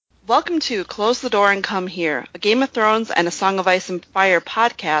Welcome to Close the Door and Come Here, a Game of Thrones and a Song of Ice and Fire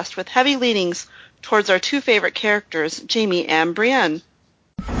podcast with heavy leanings towards our two favorite characters, Jaime and Brienne.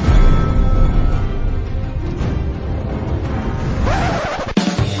 There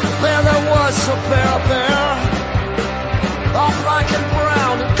was a bear there, all black and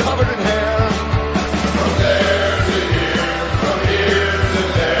brown and covered in hair. From there to here, from here to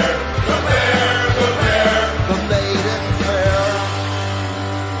there, the bear, the maiden fair.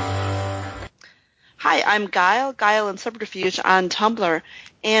 Hi, I'm Guile and Subterfuge on Tumblr,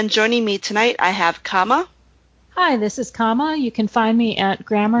 and joining me tonight I have Kama. Hi, this is Kama. You can find me at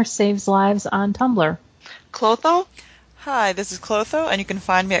Grammar Saves Lives on Tumblr. Clotho. Hi, this is Clotho, and you can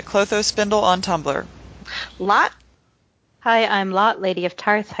find me at Clotho Spindle on Tumblr. Lot. Hi, I'm Lot, Lady of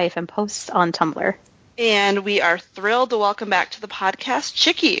Tarth-Posts on Tumblr. And we are thrilled to welcome back to the podcast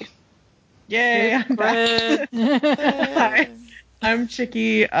Chicky. Yay, I'm back. Hi, I'm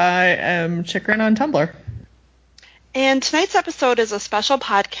Chicky. I am Chikrin on Tumblr. And tonight's episode is a special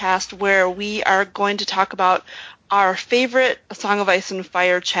podcast where we are going to talk about our favorite A Song of Ice and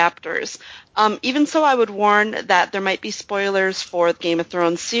Fire chapters. Even so, I would warn that there might be spoilers for the Game of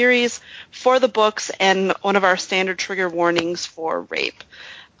Thrones series, for the books, and one of our standard trigger warnings for rape.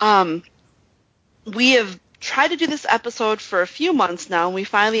 We have tried to do this episode for a few months now, and we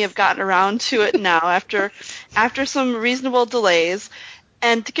finally have gotten around to it now after some reasonable delays.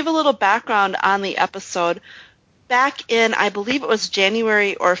 And to give a little background on the episode, back in, I believe it was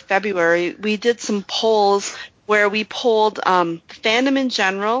January or February, we did some polls where we polled the fandom in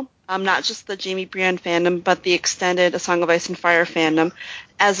general, not just the Jaime Brienne fandom, but the extended A Song of Ice and Fire fandom,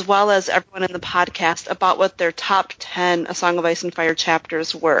 as well as everyone in the podcast about what their top 10 A Song of Ice and Fire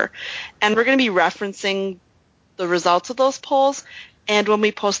chapters were. And we're going to be referencing the results of those polls, and when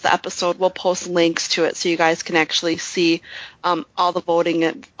we post the episode, we'll post links to it so you guys can actually see all of the voting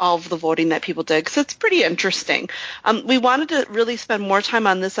that people did, because it's pretty interesting. We wanted to really spend more time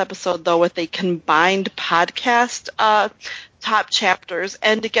on this episode, though, with a combined podcast top chapters,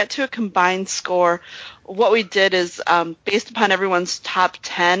 and to get to a combined score, what we did is, based upon everyone's top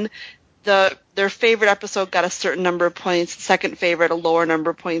 10, their favorite episode got a certain number of points, second favorite a lower number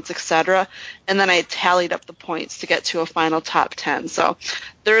of points, etc. And then I tallied up the points to get to a final top 10. So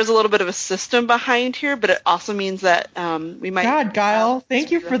there is a little bit of a system behind here, but it also means that we might... God, Guile,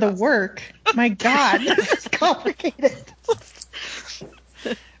 thank you for the work. My God, this is complicated.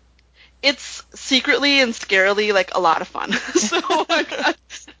 It's secretly and scarily like a lot of fun. So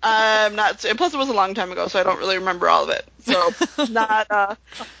I'm not, and plus it was a long time ago, so I don't really remember all of it. So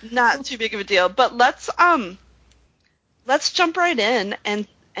not too big of a deal. But let's jump right in and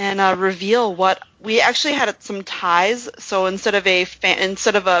reveal what we actually had some ties. So instead of a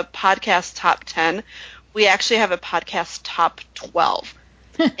podcast top 10, we actually have a podcast top 12.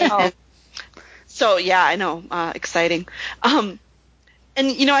 And, so yeah, I know, exciting.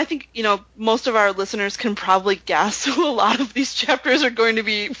 And, I think, most of our listeners can probably guess who a lot of these chapters are going to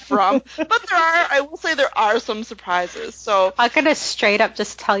be from. But I will say there are some surprises. So I'm going to straight up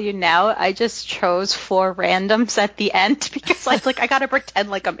just tell you now, I just chose 4 randoms at the end because I got to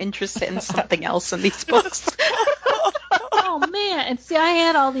pretend like I'm interested in something else in these books. Oh, man. And see, I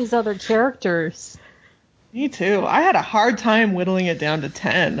had all these other characters. Me too. I had a hard time whittling it down to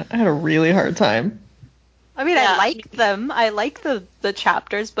 10. I had a really hard time. I mean, yeah. I like them. I like the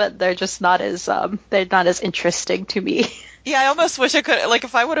chapters, but they're just not as interesting to me. Yeah, I almost wish I could,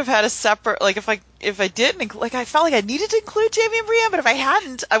 if I would have had a separate, if I didn't, I felt like I needed to include Jaime and Brienne, but if I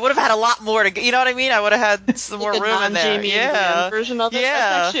hadn't, I would have had a lot more to, you know what I mean? I would have had some more room in there. Jaime and Brienne version of it.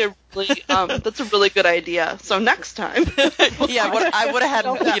 Yeah. That's actually that's a really good idea. So next time. Yeah, I would have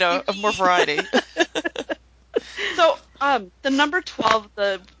had, more variety. So, the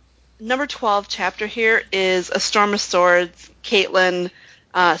number 12 chapter here is A Storm of Swords, Catelyn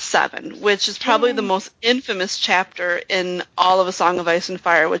 7, which is probably the most infamous chapter in all of A Song of Ice and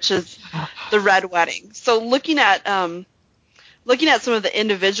Fire, which is the Red Wedding. So looking at some of the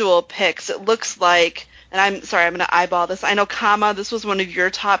individual picks, it looks like, and I'm sorry, I'm going to eyeball this. I know, Kama, this was one of your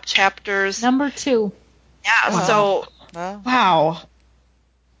top chapters. Number 2. Yeah, wow. So... Wow.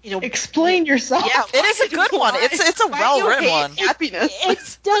 Explain yourself. Yeah, it is a good one. It's a well-written one. Happiness.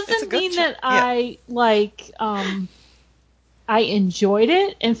 It doesn't mean that I enjoyed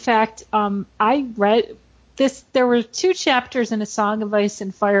it. In fact, I read this. There were 2 chapters in A Song of Ice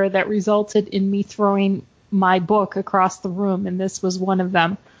and Fire that resulted in me throwing my book across the room, and this was one of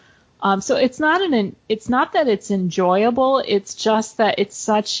them. So it's not that it's enjoyable. It's just that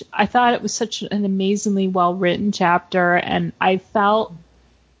I thought it was such an amazingly well-written chapter, and I felt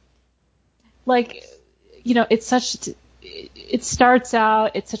like, it's such it starts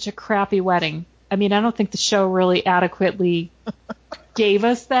out, it's such a crappy wedding. I mean, I don't think the show really adequately gave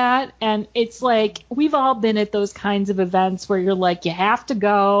us that. And it's like, we've all been at those kinds of events where you're like, you have to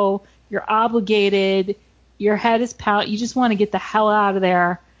go, you're obligated, your head is pounding, you just want to get the hell out of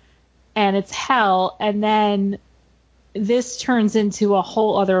there, and it's hell. And then this turns into a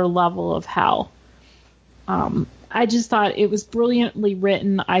whole other level of hell. I just thought it was brilliantly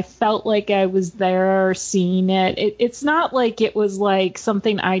written. I felt like I was there seeing it. It's not like it was like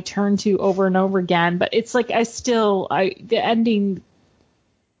something I turned to over and over again, but it's like the ending,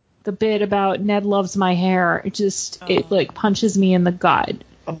 the bit about Ned loves my hair, it like punches me in the gut.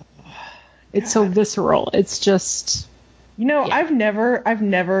 Oh, it's so visceral. It's just, I've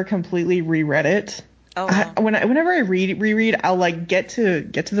never completely reread it. Oh, wow. Whenever I reread, I'll like get to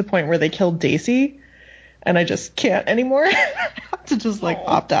the point where they kill Daisy, and I just can't anymore. I have to just like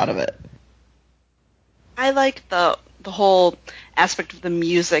opt out of it. I like the whole aspect of the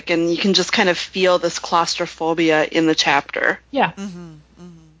music, and you can just kind of feel this claustrophobia in the chapter. Yeah.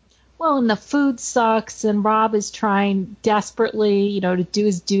 Well, and the food sucks, and Rob is trying desperately, to do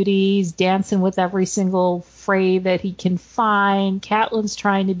his duties, dancing with every single fray that he can find. Catelyn's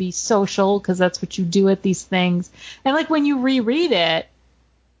trying to be social, because that's what you do at these things. And, like, when you reread it,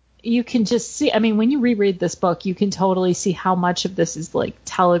 you can just see, I mean, when you reread this book, you can totally see how much of this is, like,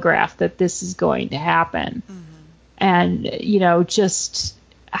 telegraphed that this is going to happen. And, just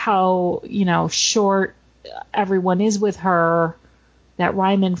how, short everyone is with her. That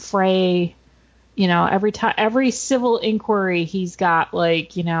Ryman Frey, every civil inquiry he's got,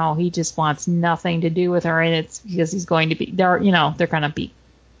 like, he just wants nothing to do with her, and it's because he's going to be, they're going to be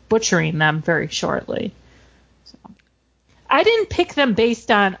butchering them very shortly. So I didn't pick them based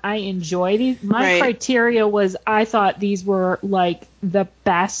on I enjoy these. My criteria was I thought these were like the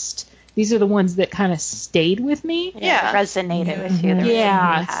best. These are the ones that kind of stayed with me. Yeah, resonated with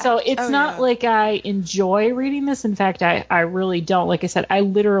you. So it's not like I enjoy reading this. In fact, I really don't. Like I said, I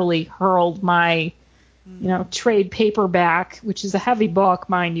literally hurled my, trade paperback, which is a heavy book,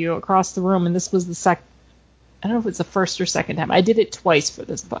 mind you, across the room. And this was I don't know if it's the first or second time. I did it twice for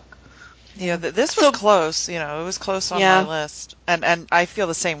this book. Yeah, this was close. It was close on my list. And I feel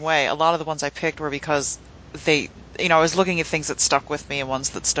the same way. A lot of the ones I picked were because they... I was looking at things that stuck with me and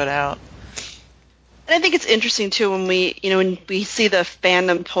ones that stood out. And I think it's interesting, too, when we see the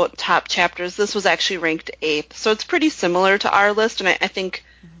fandom top chapters, this was actually ranked 8th. So it's pretty similar to our list, and I think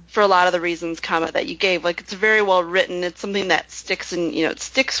for a lot of the reasons, that you gave, like, it's very well written. It's something that sticks and, it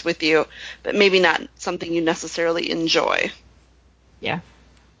sticks with you, but maybe not something you necessarily enjoy. Yeah.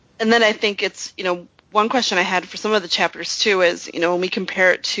 And then I think it's, one question I had for some of the chapters, too, is, when we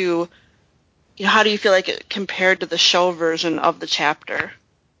compare it to, how do you feel like it compared to the show version of the chapter?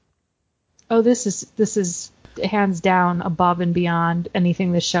 Oh, this is hands down above and beyond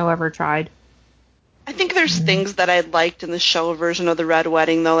anything the show ever tried. I think there's things that I liked in the show version of the Red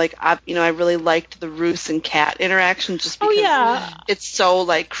Wedding, though. Like, I really liked the Roose and Cat interaction just because it's so,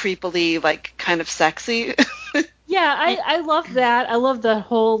 like, creepily, like, kind of sexy. Yeah, I love that. I love the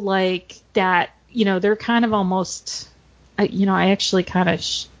whole, like, that, they're kind of almost, I actually kind of...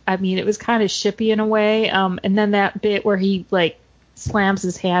 it was kind of shippy in a way. And then that bit where he, like, slams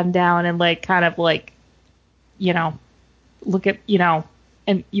his hand down and, like, kind of, like, look at,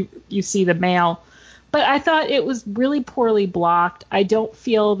 and you see the mail. But I thought it was really poorly blocked. I don't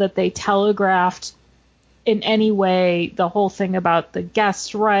feel that they telegraphed in any way the whole thing about the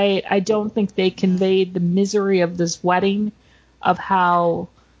guest right. I don't think they conveyed the misery of this wedding, of how...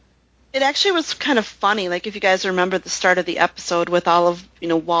 It actually was kind of funny, like if you guys remember the start of the episode with all of,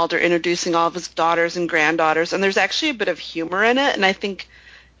 Walder introducing all of his daughters and granddaughters, and there's actually a bit of humor in it, and I think,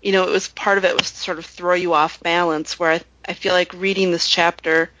 it was part of it was to sort of throw you off balance, where I feel like reading this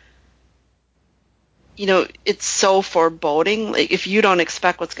chapter, it's so foreboding. Like, if you don't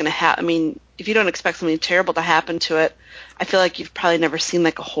expect what's going to happen, if you don't expect something terrible to happen to it, I feel like you've probably never seen,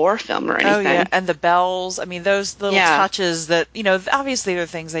 like, a horror film or anything. Oh, yeah, and the bells. Those little touches that, obviously they're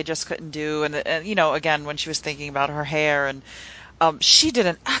things they just couldn't do. And again, when she was thinking about her hair, and she did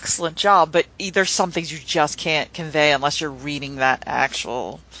an excellent job, but there's some things you just can't convey unless you're reading that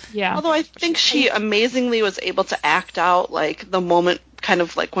actual... Yeah. Although I think she amazingly was able to act out, like, the moment kind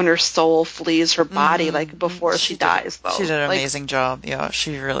of like when her soul flees her body, like before she dies, though. She did an amazing job. Yeah,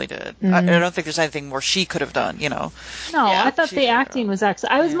 she really did. I don't think there's anything more she could have done, No, I thought the acting was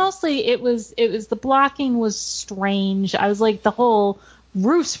excellent. I was mostly, it was the blocking was strange. I was like, the whole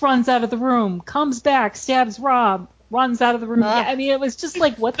Roose runs out of the room, comes back, stabs Rob. runs out of the room. I mean, it was just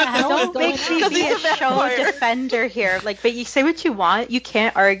like, what the hell is Don't going make on? me be a show defender here. Like, but you say what you want. You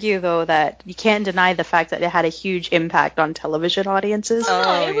can't argue, though, that you can't deny the fact that it had a huge impact on television audiences.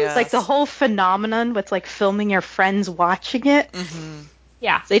 Oh, it was like the whole phenomenon with like filming your friends watching it. Mm-hmm.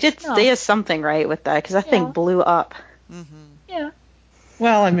 Yeah. They did something right with that, because that thing blew up. Mm-hmm. Yeah.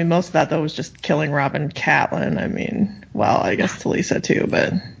 Well, I mean, most of that, though, was just killing Robin Catelyn. I mean, well, I guess Talisa, too,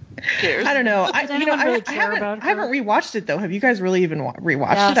 but I don't know. I haven't rewatched it, though. Have you guys really even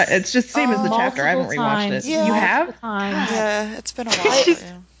rewatched it? It's just same as the chapter. I haven't rewatched it. Yeah. You have? Yeah, it's been a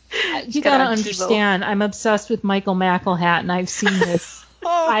while. You gotta understand, I'm obsessed with Michael McElhat, and I've seen this.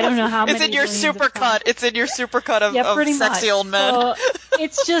 I don't know how many. It's in your supercut. It's in your supercut of pretty sexy much. old men. So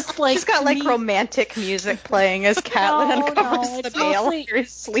it's just like she's got like romantic music playing as Catelyn uncovers the veil under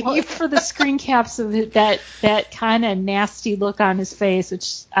his sleeve. For the screen caps of it, that kind of nasty look on his face,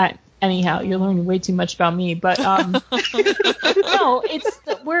 which anyhow, you're learning way too much about me. But no, it's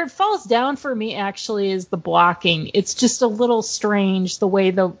where it falls down for me. Actually, is the blocking. It's just a little strange the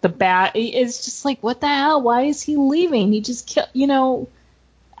way the bat. It's just like, what the hell? Why is he leaving? He just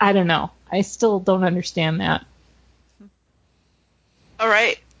I don't know. I still don't understand that. All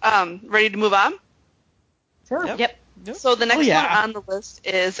right. Ready to move on? Sure. Yep. So the next one on the list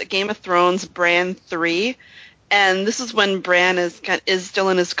is Game of Thrones Bran 3. And this is when Bran is still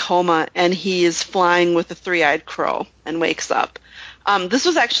in his coma and he is flying with a three-eyed crow and wakes up. This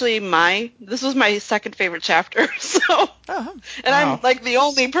was actually my second favorite chapter. So, I'm like the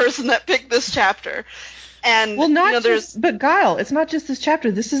only person that picked this chapter. And but Guile, it's not just this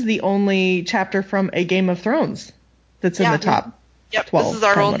chapter. This is the only chapter from A Game of Thrones that's in the top 12. This is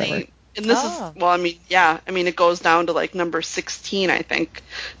our only. Whatever. And this is, it goes down to like number 16, I think.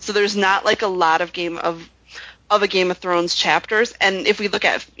 So there's not like a lot of a Game of Thrones chapters. And if we look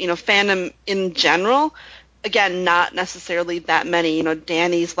at, fandom in general, again, not necessarily that many.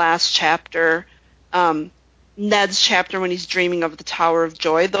 Dany's last chapter, Ned's chapter when he's dreaming of the Tower of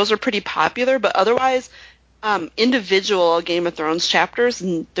Joy, those are pretty popular, but otherwise, individual Game of Thrones chapters,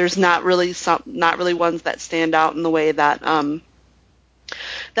 there's not really ones that stand out in the way that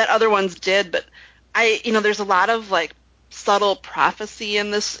that other ones did. But there's a lot of like subtle prophecy in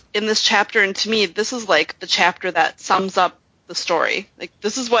this chapter, and to me, this is like the chapter that sums up the story. Like,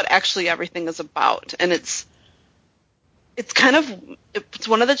 this is what actually everything is about, and it's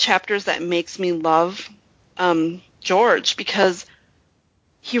one of the chapters that makes me love George, because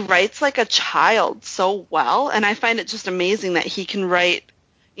he writes like a child so well, and I find it just amazing that he can write,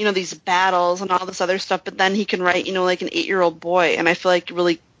 these battles and all this other stuff, but then he can write, like an 8-year-old boy, and I feel like it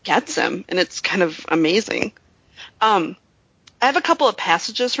really gets him, and it's kind of amazing. I have a couple of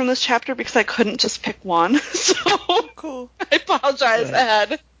passages from this chapter because I couldn't just pick one, so cool. I apologize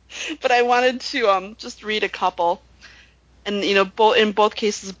ahead, but I wanted to just read a couple, and in both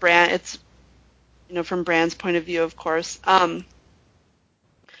cases, Bran, it's from Bran's point of view, of course.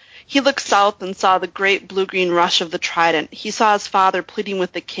 He looked south and saw the great blue-green rush of the Trident. He saw his father pleading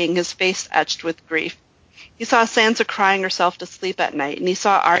with the king, his face etched with grief. He saw Sansa crying herself to sleep at night, and he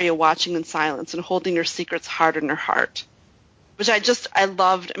saw Arya watching in silence and holding her secrets hard in her heart. Which I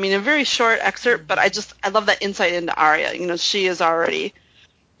loved. I mean, a very short excerpt, but I love that insight into Arya. She is already,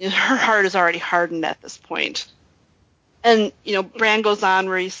 her heart is already hardened at this point. And, Bran goes on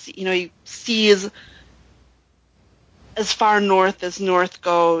where he sees as far north as north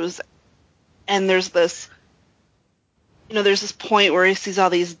goes, and there's this point where he sees all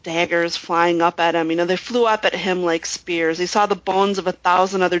these daggers flying up at him. They flew up at him like spears. He saw the bones of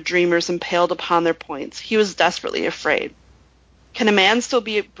 1,000 other dreamers impaled upon their points. He was desperately afraid. Can a man still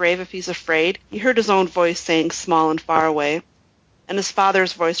be brave if he's afraid? He heard his own voice saying, small and far away, and his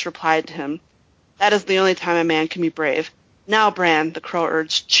father's voice replied to him, that is the only time a man can be brave. Now, Bran, the crow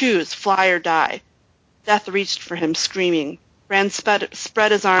urged, choose, fly or die. Death reached for him, screaming. Bran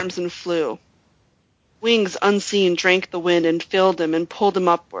spread his arms and flew. Wings unseen drank the wind and filled him and pulled him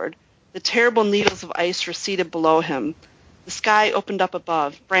upward. The terrible needles of ice receded below him. The sky opened up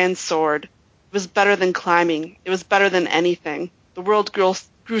above. Bran soared. It was better than climbing. It was better than anything. The world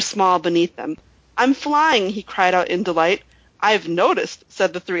grew small beneath them. I'm flying, he cried out in delight. I've noticed,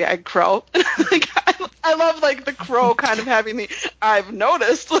 said the three-eyed crow. I love the crow kind of having the I've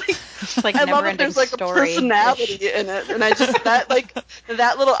noticed. I love that there's a personality in it, and I just that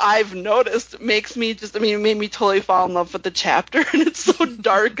little I've noticed makes me it made me totally fall in love with the chapter, and it's so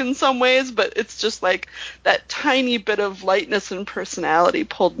dark in some ways, but it's just like that tiny bit of lightness and personality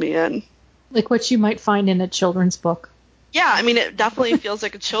pulled me in. Like what you might find in a children's book. Yeah, it definitely feels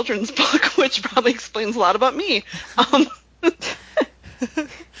like a children's book, which probably explains a lot about me.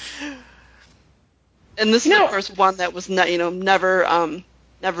 And this is the first one that was never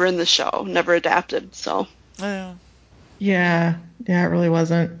in the show, never adapted. So. Yeah, it really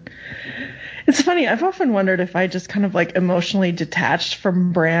wasn't. It's funny. I've often wondered if I just kind of like emotionally detached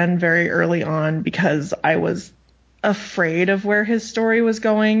from Bran very early on because I was afraid of where his story was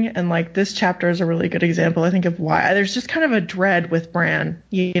going. And like this chapter is a really good example, I think, of why there's just kind of a dread with Bran.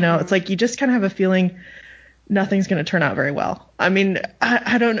 It's like you just kind of have a feeling nothing's going to turn out very well. I mean,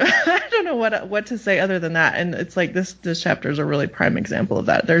 I don't know. I don't know what to say other than that. And it's like this chapter is a really prime example of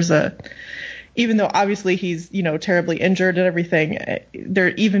that. Even though obviously he's, terribly injured and everything, there,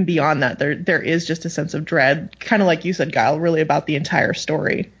 even beyond that, there is just a sense of dread, kind of like you said, Guile, really about the entire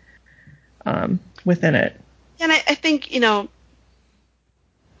story within it. And I think, the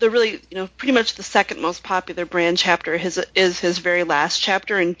really, pretty much the second most popular Bran chapter is his very last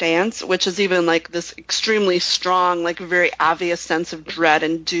chapter in Dance, which is even like this extremely strong, like very obvious sense of dread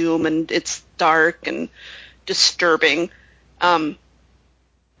and doom, and it's dark and disturbing.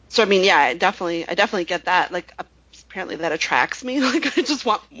 So I mean, yeah, I definitely get that. Like, apparently that attracts me. Like, I just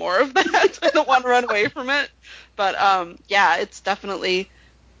want more of that. I don't want to run away from it. But yeah, it's definitely.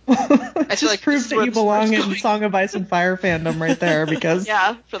 It just proves that you belong in Song of Ice and Fire fandom right there, because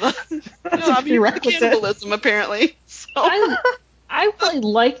yeah, for the cannibalism apparently. So. I really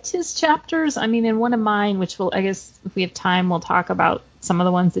liked his chapters. I mean, in one of mine, which I guess if we have time, we'll talk about some of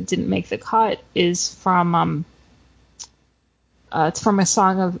the ones that didn't make the cut, is from it's from a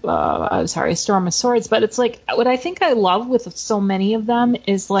song of Storm of Swords. But it's like what I think I love with so many of them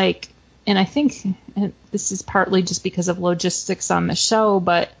is like, and I think this is partly just because of logistics on the show,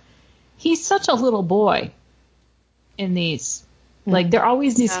 but he's such a little boy in these. Like, they're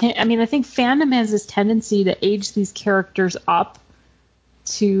always these. Yeah. I mean, I think fandom has this tendency to age these characters up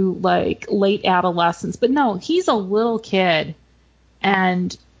to like late adolescence, but no, he's a little kid,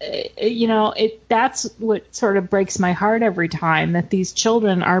 and that's what sort of breaks my heart every time, that these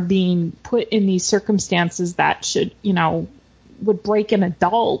children are being put in these circumstances that should, would break an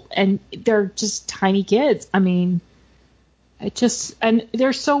adult, and they're just tiny kids. I mean, and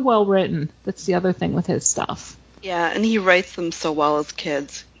they're so well written. That's the other thing with his stuff. Yeah, and he writes them so well as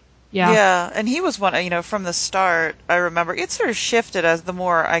kids. Yeah, and he was one, from the start, I remember, it sort of shifted as the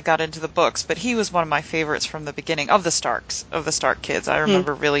more I got into the books, but he was one of my favorites from the beginning, of the Stark kids. I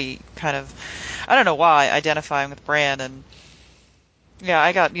remember really kind of, I don't know why, identifying with Bran, and yeah,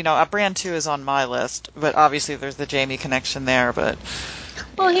 I got, Bran 2 is on my list, but obviously there's the Jaime connection there, but...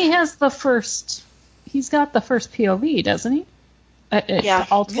 Well, he's got the first POV, doesn't he? Yeah.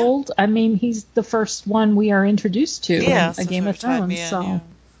 All told, yeah. I mean, he's the first one we are introduced to in A Game of Thrones, so... Yeah.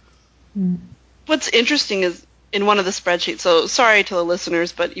 What's interesting is in one of the spreadsheets, so sorry to the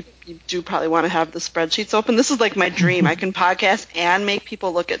listeners, but you do probably want to have the spreadsheets open. This is like my dream. I can podcast and make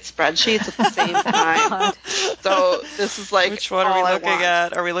people look at spreadsheets at the same time. So this is like, which one are we looking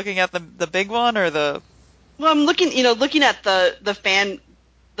at? Are we looking at the big one or the... Well, I'm looking at the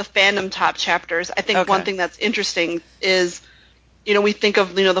fandom top chapters. I think one thing that's interesting is, we think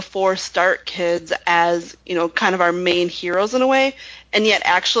of, the 4 Stark kids as, kind of our main heroes in a way, and yet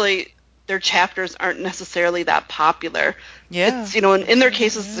actually their chapters aren't necessarily that popular. Yeah. It's, in their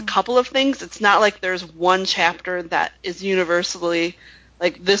cases, it's a couple of things. It's not like there's one chapter that is universally,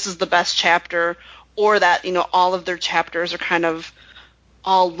 like, this is the best chapter, or that, all of their chapters are kind of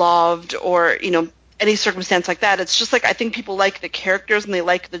all loved, or, any circumstance like that. It's just like, I think people like the characters and they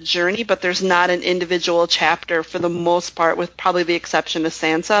like the journey, but there's not an individual chapter for the most part, with probably the exception of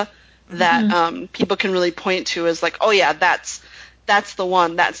Sansa, that people can really point to as like, oh yeah, that's the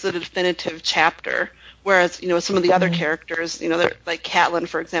one, that's the definitive chapter. Whereas, some of the other characters, they're like Catelyn,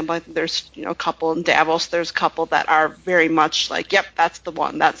 for example, I think there's, a couple, in Davos, there's a couple that are very much like, yep, that's the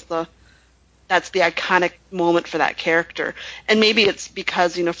one, that's the iconic moment for that character. And maybe it's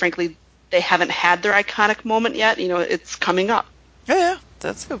because, frankly, they haven't had their iconic moment yet. It's coming up. Yeah,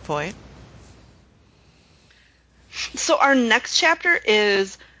 that's a good point. So our next chapter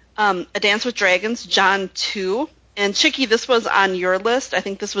is A Dance with Dragons, Jon 2. And Chicky, this was on your list. I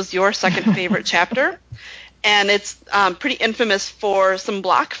think this was your second favorite chapter. And it's pretty infamous for some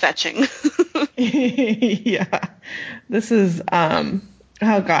block fetching. Yeah. This is...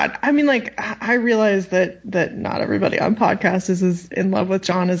 Oh God. I mean, like, I realize that not everybody on podcasts is as in love with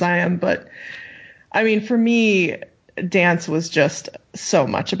Jon as I am, but I mean, for me, Dance was just so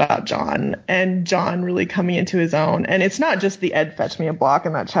much about Jon, and Jon really coming into his own. And it's not just the Ed fetch me a block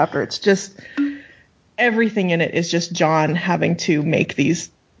in that chapter. It's just everything in it is just Jon having to make these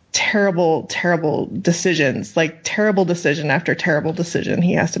terrible, terrible decisions, like terrible decision after terrible decision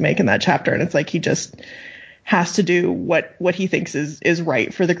he has to make in that chapter. And it's like, has to do what he thinks is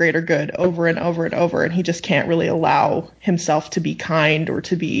right for the greater good over and over and over, and he just can't really allow himself to be kind or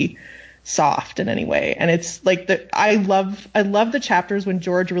to be soft in any way. And it's like I love the chapters when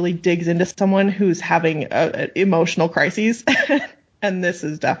George really digs into someone who's having emotional crises, and this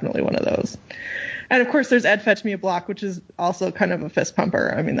is definitely one of those. And of course, there's Ed Fetch Me a Block, which is also kind of a fist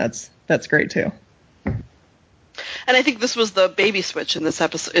pumper. I mean, that's great too. And I think this was the baby switch in this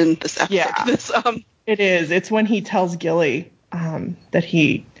episode. Yeah, it is. It's when he tells Gilly that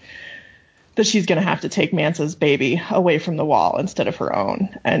she's going to have to take Mansa's baby away from the wall instead of her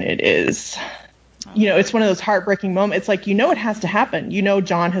own. And it is, it's one of those heartbreaking moments. It's like, it has to happen.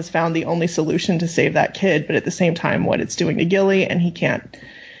 John has found the only solution to save that kid, but at the same time, what it's doing to Gilly, and he can't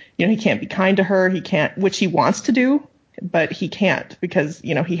be kind to her. He can't, which he wants to do, but he can't because,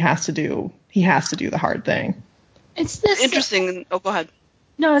 he has to do the hard thing. It's this interesting. Go ahead.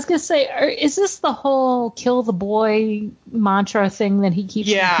 No, I was going to say, is this the whole kill the boy mantra thing that he keeps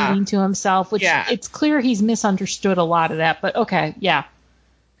repeating to himself? Which it's clear he's misunderstood a lot of that, but okay, yeah.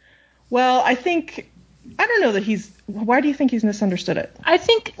 Well, I don't know that why do you think he's misunderstood it? I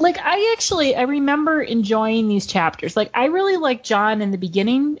think, I remember enjoying these chapters. I really liked John in the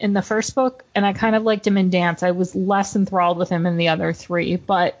beginning, in the first book, and I kind of liked him in Dance. I was less enthralled with him in the other three,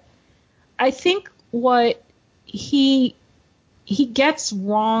 but I think what he gets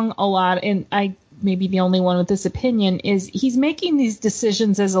wrong a lot, and I may be the only one with this opinion, is he's making these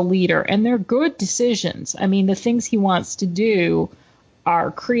decisions as a leader, and they're good decisions. I mean, the things he wants to do are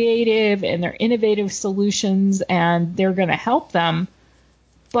creative, and they're innovative solutions, and they're going to help them.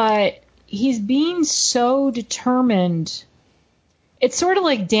 But he's being so determined. It's sort of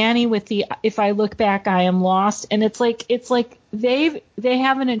like Danny with the "If I look back, I am lost," and it's like they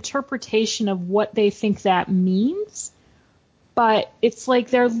have an interpretation of what they think that means. But it's like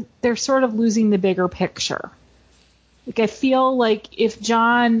they're sort of losing the bigger picture. I feel like if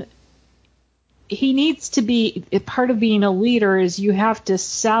John, he needs to be, part of being a leader is you have to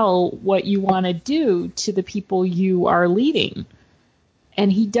sell what you want to do to the people you are leading.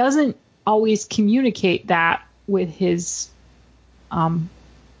 And he doesn't always communicate that with his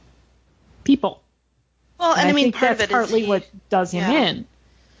people. Well, and I mean, think part that's of it partly is what does him in.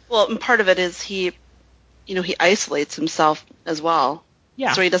 Well, and part of it is he isolates himself as well.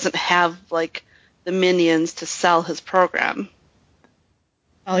 Yeah. So he doesn't have, the minions to sell his program.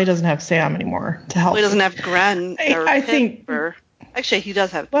 Well, he doesn't have Sam anymore to help. Well, he doesn't have Gren or I Pip think. Actually, he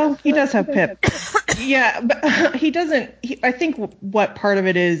does have Pip. Well, he does have Pip. Yeah, but he doesn't. I think what part of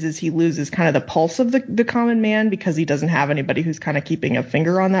it is he loses kind of the pulse of the common man because he doesn't have anybody who's kind of keeping a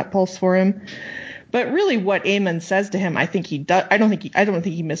finger on that pulse for him. But really, what Aemon says to him, I think he does. I don't think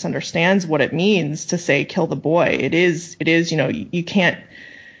he misunderstands what it means to say "kill the boy." It is.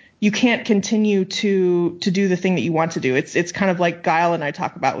 You can't continue to do the thing that you want to do. It's kind of like Guile and I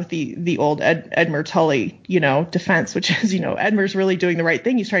talk about with the old Edmure Tully, defense, which is, Edmure's really doing the right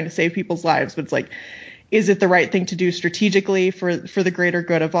thing. He's trying to save people's lives, but it's like, is it the right thing to do strategically for the greater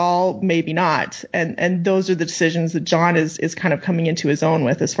good of all? Maybe not. And those are the decisions that John is kind of coming into his own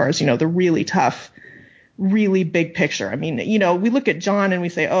with as far as, the really tough, really big picture. I mean, we look at John and we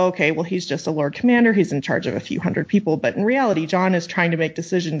say, oh, okay, well, he's just a Lord Commander. He's in charge of a few hundred people. But in reality, John is trying to make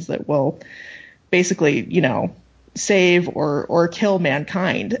decisions that will basically, save or kill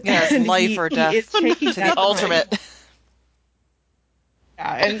mankind. Yeah, it's life or death to the ultimate.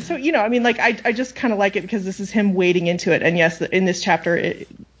 Yeah, and so, I just kind of like it because this is him wading into it. And yes, in this chapter,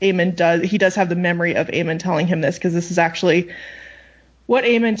 Aemon does have the memory of Aemon telling him this because this is actually what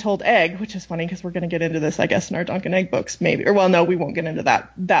Aemon told Egg, which is funny because we're going to get into this, I guess, in our Dunk and Egg books, maybe. Or, well, no, we won't get into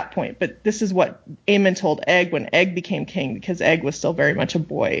that point. But this is what Aemon told Egg when Egg became king, because Egg was still very much a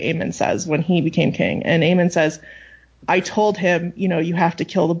boy, Aemon says, when he became king. And Aemon says, I told him, you have to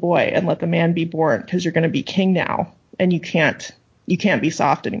kill the boy and let the man be born because you're going to be king now, and you can't be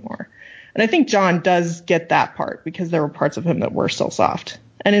soft anymore. And I think John does get that part because there were parts of him that were still soft.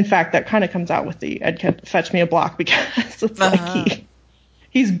 And, in fact, that kind of comes out with the Ed Fetch Me a Block because it's like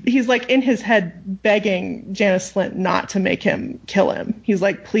He's like in his head begging Janos Slynt not to make him kill him. He's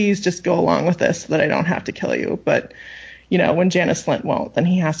like, please just go along with this so that I don't have to kill you. But, when Janos Slynt won't, then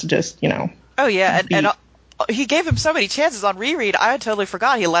he has to just, Oh, yeah. And he gave him so many chances on reread. I totally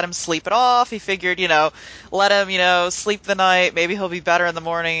forgot. He let him sleep it off. He figured, let him, sleep the night. Maybe he'll be better in the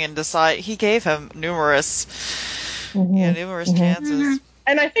morning and decide. He gave him numerous chances.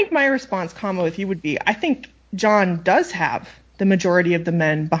 And I think my response, with you would be, I think John does have the majority of the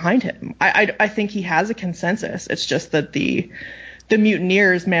men behind him. I think he has a consensus. It's just that the the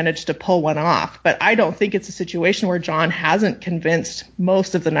mutineers managed to pull one off. But I don't think it's a situation where Jon hasn't convinced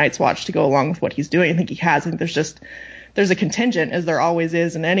most of the Night's Watch to go along with what he's doing. I think he has. I think there's a contingent, as there always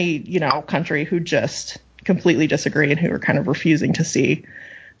is in any, country, who just completely disagree and who are kind of refusing to see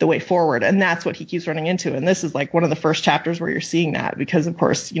the way forward. And that's what he keeps running into. And this is like one of the first chapters where you're seeing that, because of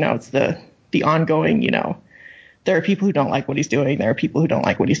course, it's the ongoing, there are people who don't like what he's doing. There are people who don't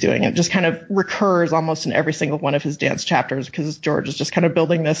like what he's doing. And it just kind of recurs almost in every single one of his dance chapters, because George is just kind of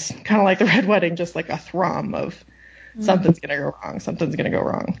building this, kind of like the Red Wedding, just like a thrum of something's going to go wrong. Something's going to go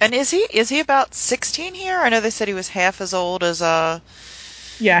wrong. And is he about 16 here? I know they said he was half as old as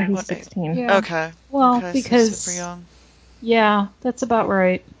Yeah, he's 16. Yeah. Okay. Well, okay, because so super young. Yeah, that's about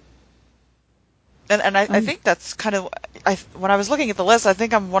right. And I think that's kind of, when I was looking at the list, I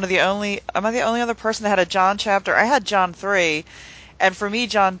think am I the only other person that had a Jon chapter? I had Jon 3, and for me,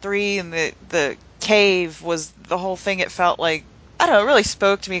 Jon 3 and the cave was the whole thing. It felt like, I don't know, it really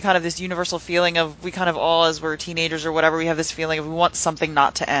spoke to me, kind of this universal feeling of, we kind of all, as we're teenagers or whatever, we have this feeling of we want something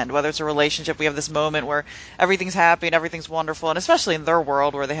not to end, whether it's a relationship, we have this moment where everything's happy and everything's wonderful, and especially in their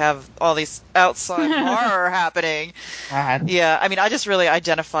world where they have all these outside horror happening. God. Yeah, I mean, I just really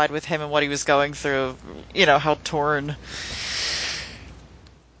identified with him and what he was going through, how torn.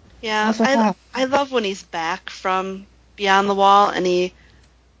 Yeah, I love when he's back from Beyond the Wall and he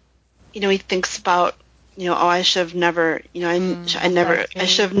thinks about, I should have never, I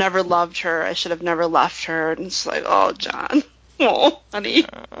should have never loved her. I should have never left her. And it's like, oh, Jon. Oh, honey.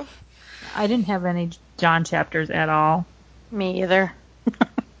 I didn't have any Jon chapters at all. Me either.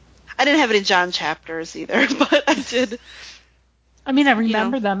 I didn't have any Jon chapters either, but I did. I mean, I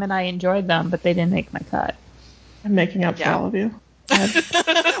remember them and I enjoyed them, but they didn't make my cut. I'm making up for all of you.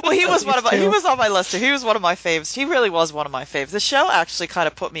 Well, he was he was on my list too. He was one of my faves. He really was one of my faves. The show actually kind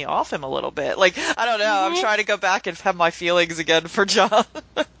of put me off him a little bit. Like, I don't know. I'm trying to go back and have my feelings again for Jon.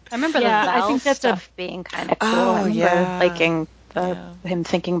 I remember the Val stuff being kind of cool. I remember liking him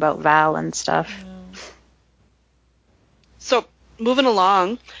thinking about Val and stuff. Yeah. So, moving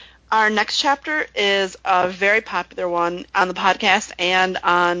along, our next chapter is a very popular one on the podcast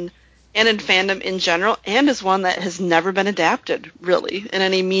and in fandom in general, and is one that has never been adapted, really, in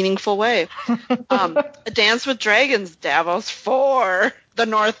any meaningful way. A Dance with Dragons, Davos 4, The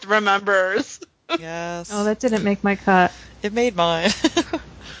North Remembers. Yes. Oh, that didn't make my cut. It made mine.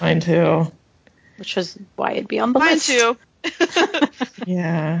 Mine too. Which is why it'd be on the list. Mine too.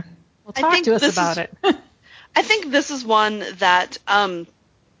 Yeah. Well, talk to us about it. I think this is one that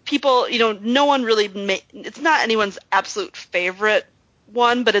people, no one really it's not anyone's absolute favorite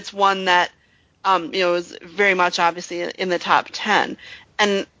one, but it's one that, is very much obviously in the top 10.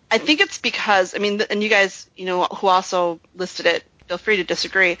 And I think it's because, and you guys, who also listed it, feel free to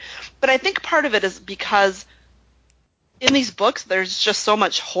disagree, but I think part of it is because in these books, there's just so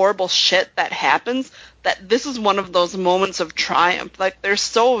much horrible shit that happens that this is one of those moments of triumph. Like, there's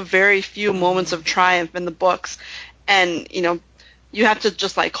so very few moments of triumph in the books, and, you have to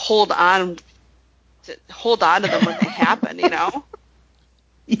just, like, hold on to them when they happen,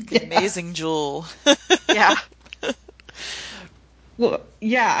 The amazing Jewel. Yeah. Well,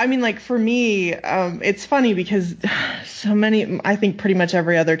 yeah, for me, it's funny because so many, I think pretty much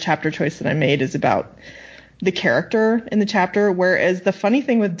every other chapter choice that I made is about the character in the chapter, whereas the funny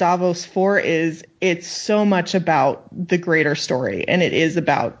thing with Davos 4 is it's so much about the greater story, and it is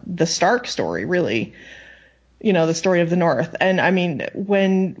about the Stark story, really. The story of the North. And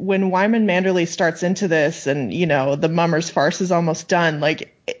when Wyman Manderley starts into this and, the Mummers farce is almost done,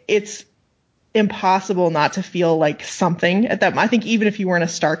 like, it's impossible not to feel like something at that. I think even if you weren't a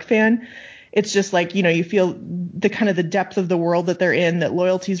Stark fan, it's just like, you feel the kind of the depth of the world that they're in, that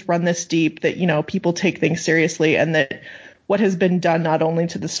loyalties run this deep, that, people take things seriously, and that what has been done not only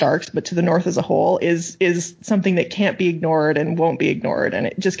to the Starks but to the North as a whole is something that can't be ignored and won't be ignored. And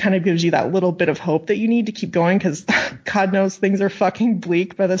it just kind of gives you that little bit of hope that you need to keep going, because God knows things are fucking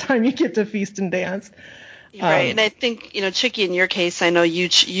bleak by the time you get to Feast and Dance. Right, and I think, Chicky, in your case, I know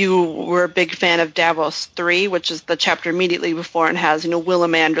you were a big fan of Davos 3, which is the chapter immediately before and has, Willa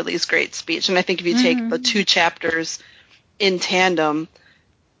Manderley's great speech. And I think if you take the two chapters in tandem,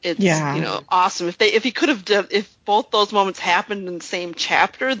 it's awesome. If both those moments happened in the same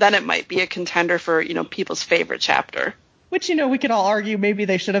chapter, then it might be a contender for people's favorite chapter. Which we could all argue maybe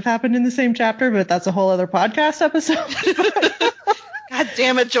they should have happened in the same chapter, but that's a whole other podcast episode. God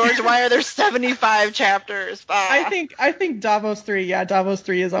damn it, George! Why are there 75 chapters? I think Davos 3. Yeah, Davos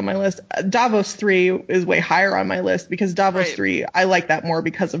 3 is on my list. Davos 3 is way higher on my list because Davos 3, I like that more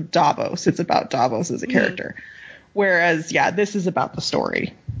because of Davos. It's about Davos as a character. Whereas, this is about the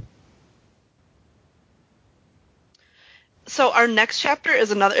story. So our next chapter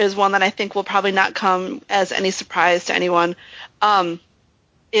is one that I think will probably not come as any surprise to anyone.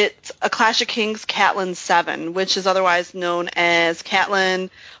 It's A Clash of Kings, Catelyn 7, which is otherwise known as Catelyn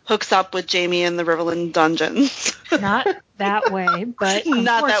hooks up with Jaime in the Riverland dungeons. Not that way, but unfortunately.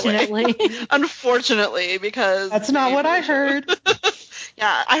 Not that way. Unfortunately, because... That's not what I heard.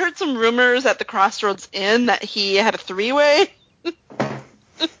 Yeah, I heard some rumors at the Crossroads Inn that he had a three-way.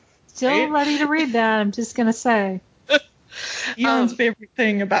 Still ready to read that, I'm just going to say. Elon's favorite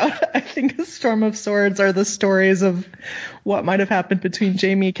thing about, I think, A Storm of Swords are the stories of what might have happened between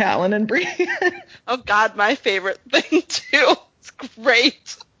Jaime, Catelyn, and Brienne. Oh, God, my favorite thing, too. It's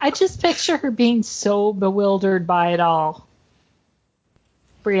great. I just picture her being so bewildered by it all.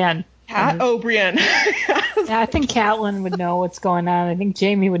 Brienne. Brienne. Yeah, I think Catelyn would know what's going on. I think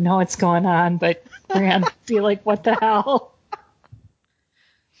Jaime would know what's going on, but Brienne would be like, what the hell?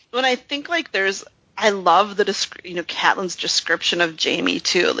 When I think, like, I love the Catelyn's description of Jaime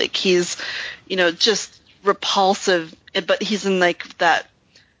too. Like, he's, just repulsive, but he's in like that.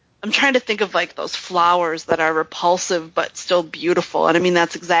 I'm trying to think of like those flowers that are repulsive but still beautiful, and I mean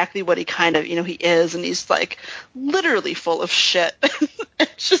that's exactly what he kind of, he is, and he's like literally full of shit,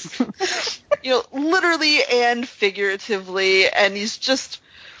 just, literally and figuratively, and he's just.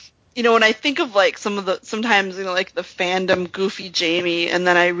 When I think of like sometimes like the fandom goofy Jaime, and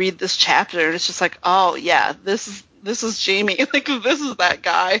then I read this chapter and it's just like, oh yeah, this is Jaime, like this is that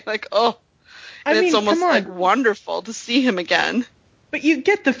guy, like it's almost like wonderful to see him again. But you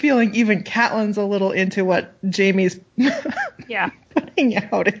get the feeling even Catelyn's a little into what Jaime's putting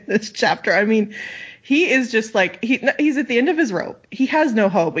out in this chapter. I mean, he is just like he's at the end of his rope. He has no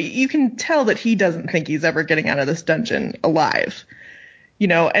hope, but you can tell that he doesn't think he's ever getting out of this dungeon alive.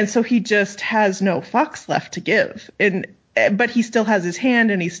 And so he just has no fucks left to give. But he still has his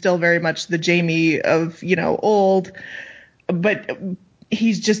hand, and he's still very much the Jaime of, old. But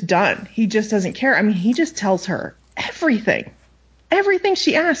he's just done. He just doesn't care. I mean, he just tells her everything. Everything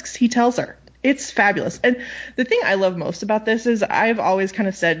she asks, he tells her. It's fabulous. And the thing I love most about this is I've always kind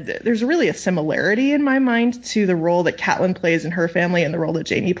of said there's really a similarity in my mind to the role that Catelyn plays in her family and the role that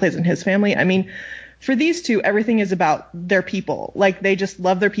Jaime plays in his family. I mean, for these two, everything is about their people. Like, they just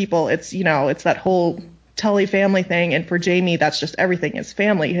love their people. It's, it's that whole Tully family thing. And for Jaime, that's just everything. His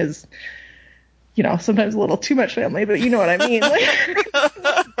family, his, sometimes a little too much family, but you know what I mean? Like,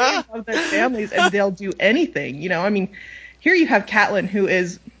 they love their families, and they'll do anything, I mean, here you have Catelyn, who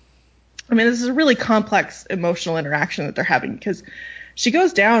is, this is a really complex emotional interaction that they're having, because she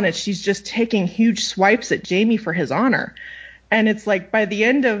goes down and she's just taking huge swipes at Jaime for his honor. And it's like by the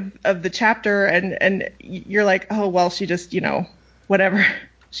end of the chapter, and you're like, oh, well, she just, whatever.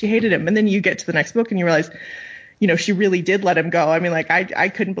 She hated him. And then you get to the next book and you realize, she really did let him go. I mean, like, I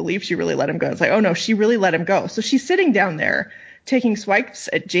couldn't believe she really let him go. It's like, oh, no, she really let him go. So she's sitting down there taking swipes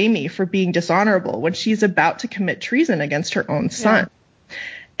at Jaime for being dishonorable when she's about to commit treason against her own son. Yeah.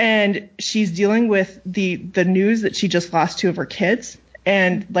 And she's dealing with the news that she just lost two of her kids,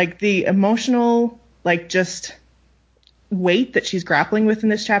 and like the emotional, like, just weight that she's grappling with in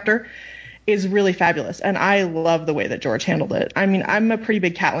this chapter is really fabulous, and I love the way that George handled it. I mean, I'm a pretty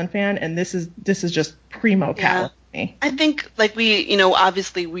big Catelyn fan, and this is just primo Catelyn to me. I think, like, we,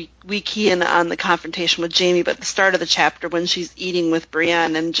 obviously we key in on the confrontation with Jaime, but the start of the chapter when she's eating with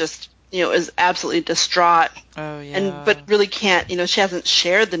Brienne and just, is absolutely distraught. Oh yeah. But really can't, she hasn't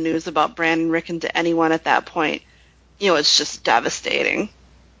shared the news about Bran and Rickon to anyone at that point. It's just devastating.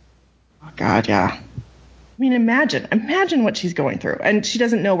 Oh God, yeah. I mean, imagine what she's going through. And she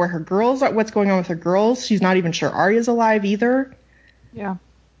doesn't know where her girls are, what's going on with her girls. She's not even sure Arya's alive either. Yeah.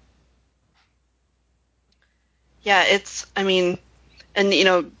 Yeah, and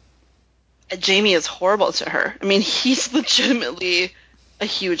Jaime is horrible to her. I mean, he's legitimately a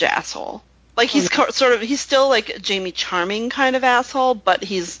huge asshole. Like, he's he's still like a Jaime Charming kind of asshole, but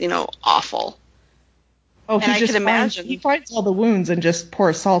he's, awful. Oh, he finds all the wounds and just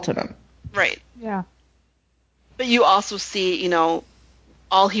pours salt in them. Right. Yeah. But you also see,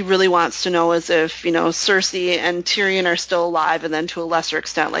 all he really wants to know is if, Cersei and Tyrion are still alive, and then to a lesser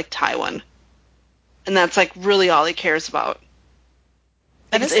extent, like Tywin. And that's, like, really all he cares about.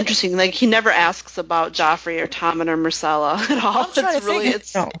 Like, it's interesting. Like, he never asks about Joffrey or Tommen or Myrcella at all.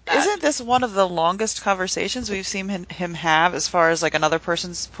 Isn't this one of the longest conversations we've seen him have as far as, like, another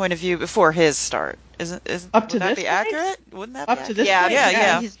person's point of view before his start? Would that be accurate? Wouldn't that be accurate? To this point?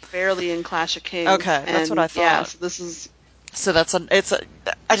 Yeah. He's barely in Clash of Kings. Okay, that's what I thought. Yeah, so this is... So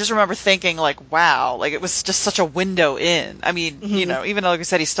I just remember thinking, like, wow, like, it was just such a window in. I mean, even though, like I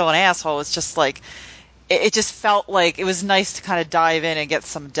said, he's still an asshole, it's just like, it just felt like it was nice to kind of dive in and get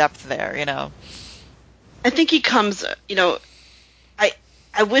some depth there, I think he comes,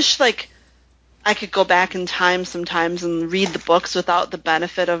 I wish, like, I could go back in time sometimes and read the books without the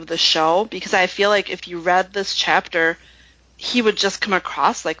benefit of the show, because I feel like if you read this chapter, he would just come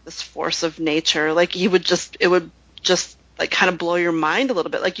across like this force of nature. Like, it would just like kind of blow your mind a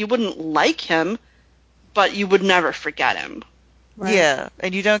little bit. Like, you wouldn't like him, but you would never forget him. Right. Yeah,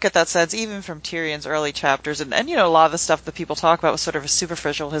 and you don't get that sense even from Tyrion's early chapters, and a lot of the stuff that people talk about was sort of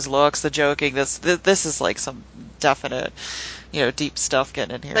superficial, his looks, the joking. This is like some definite, deep stuff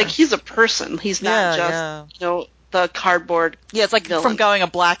getting in here. Like, he's a person. He's not just the cardboard. Yeah, it's like villain. From going a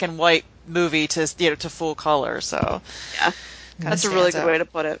black and white movie to to full color. So yeah, that's a really good way to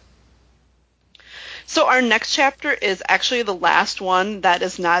put it. So our next chapter is actually the last one that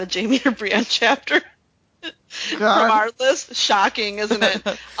is not a Jaime or Brienne chapter. From our list. Shocking, isn't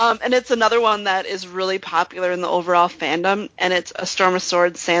it? And it's another one that is really popular in the overall fandom, and it's A Storm of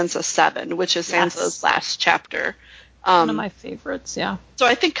Swords Sansa 7, which is Sansa's last chapter. One of my favorites, yeah. So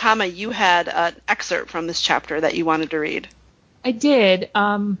I think, Kama, you had an excerpt from this chapter that you wanted to read. I did,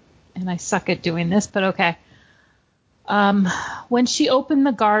 and I suck at doing this, but okay. When she opened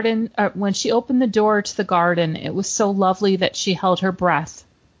the door to the garden, it was so lovely that she held her breath,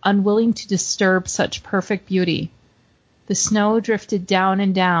 unwilling to disturb such perfect beauty. The snow drifted down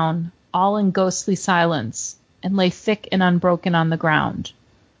and down, all in ghostly silence, and lay thick and unbroken on the ground.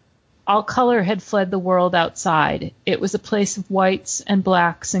 All color had fled the world outside. It was a place of whites and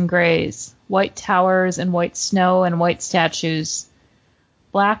blacks and grays, white towers and white snow and white statues,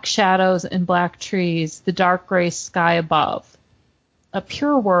 black shadows and black trees, the dark gray sky above. A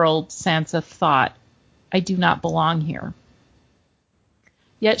pure world, Sansa thought. I do not belong here.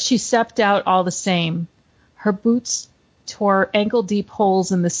 Yet she stepped out all the same. Her boots tore ankle-deep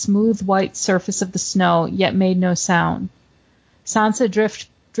holes in the smooth white surface of the snow, yet made no sound. Sansa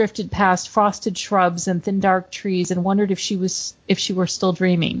drifted past frosted shrubs and thin dark trees and wondered if she were still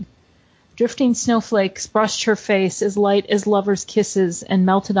dreaming. Drifting snowflakes brushed her face as light as lovers' kisses and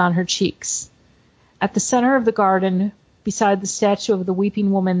melted on her cheeks. At the center of the garden, beside the statue of the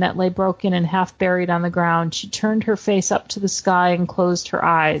weeping woman that lay broken and half buried on the ground, she turned her face up to the sky and closed her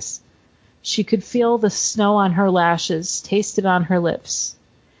eyes. She could feel the snow on her lashes, taste it on her lips.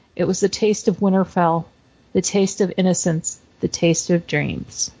 It was the taste of Winterfell, the taste of innocence, the taste of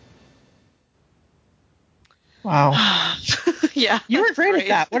dreams. Wow. Yeah. You were great at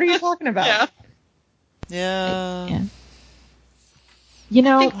that. What are you talking about? Yeah.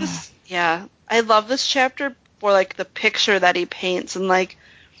 I love this chapter for, like, the picture that he paints and, like,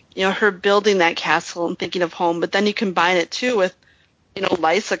 her building that castle and thinking of home. But then you combine it, too, with,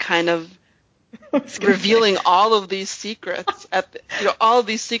 Lysa kind of revealing all of these secrets all of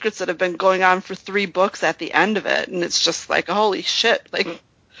these secrets that have been going on for 3 books at the end of it. And it's just like, holy shit. Like,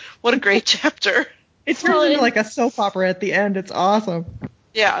 what a great chapter. It turns into like a soap opera at the end. It's awesome.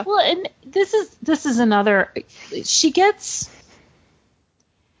 Yeah. Well, and this is another. She gets,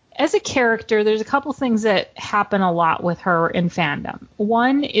 as a character, there's a couple things that happen a lot with her in fandom.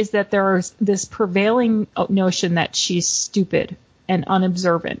 One is that there's this prevailing notion that she's stupid and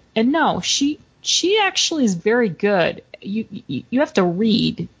unobservant. And no, she actually is very good. You have to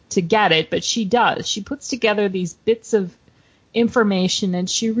read to get it, but she does. She puts together these bits of information, and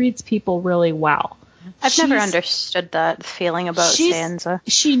she reads people really well. I've never understood that feeling about Sansa.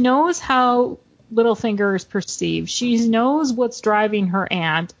 She knows how Littlefinger is perceived. She knows what's driving her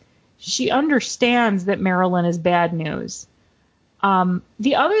aunt. She understands that Marilyn is bad news.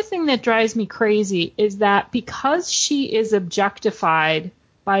 The other thing that drives me crazy is that because she is objectified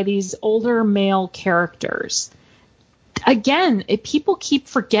by these older male characters, again, people keep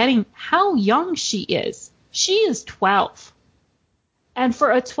forgetting how young she is. She is 12. And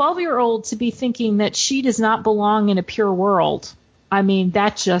for a 12-year-old to be thinking that she does not belong in a pure world, I mean,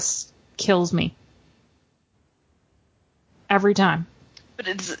 that just kills me. Every time. But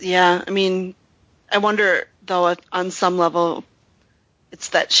I mean, I wonder, though, on some level, it's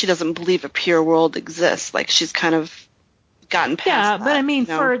that she doesn't believe a pure world exists. Like, she's kind of gotten past that. Yeah, but I mean,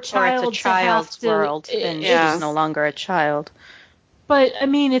 for a child, or it's a child's world, and she's no longer a child. But, I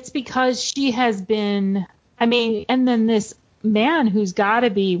mean, it's because she has been, and then this man who's got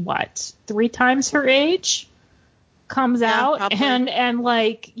to be, 3 times her age comes out probably. and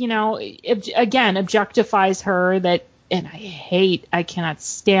like, again, objectifies her and I cannot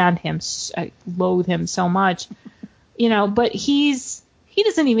stand him. I loathe him so much, but he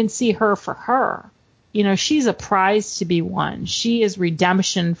doesn't even see her for her. She's a prize to be won. She is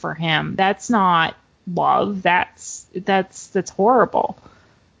redemption for him. That's not love. That's horrible.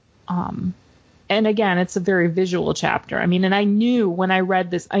 and again, it's a very visual chapter. I mean, and I knew when I read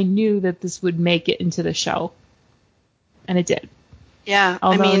this, I knew that this would make it into the show. And it did. Yeah.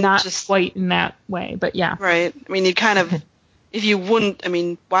 Although I mean, not just quite in that way, but yeah. Right. I mean, you kind of, if you wouldn't, I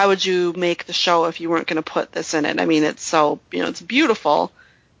mean, why would you make the show if you weren't going to put this in it? I mean, it's so, it's beautiful.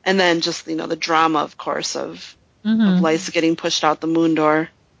 And then just, the drama, of course, of Lysa getting pushed out the moon door.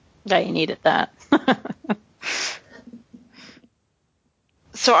 Yeah, you needed that.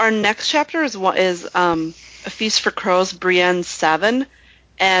 So our next chapter is A Feast for Crows, Brienne 7.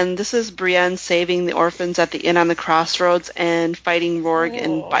 And this is Brienne saving the orphans at the inn on the crossroads and fighting Rourke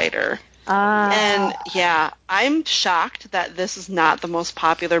and Biter. And yeah, I'm shocked that this is not the most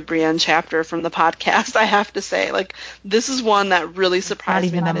popular Brienne chapter from the podcast, I have to say. Like, this is one that really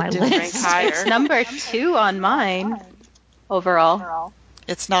surprised me that it didn't rank higher. It's number 2 on mine overall.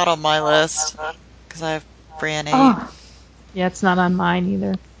 It's not on my list because I have Brienne 8. Oh. Yeah, it's not on mine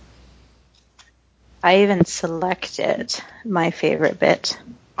either. I even selected my favorite bit.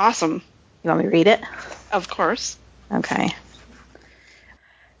 Awesome. You want me to read it? Of course. Okay.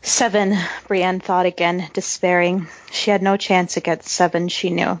 7, Brienne thought again, despairing. She had no chance against 7, she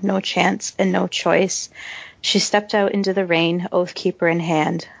knew. No chance and no choice. She stepped out into the rain, Oathkeeper in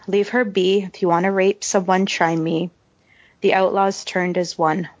hand. Leave her be. If you want to rape someone, try me. The outlaws turned as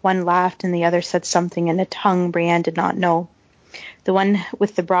one. One laughed and the other said something in a tongue Brienne did not know. The one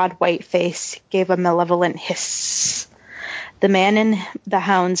with the broad white face gave a malevolent hiss. The man in the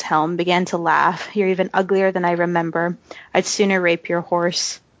hound's helm began to laugh. You're even uglier than I remember. I'd sooner rape your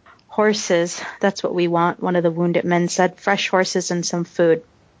horse. Horses, that's what we want, one of the wounded men said. Fresh horses and some food.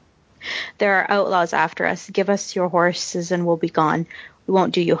 There are outlaws after us. Give us your horses and we'll be gone. We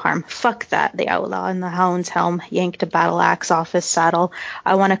won't do you harm. Fuck that, the outlaw in the hound's helm yanked a battle axe off his saddle.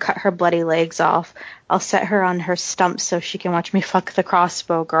 I want to cut her bloody legs off. I'll set her on her stump so she can watch me fuck the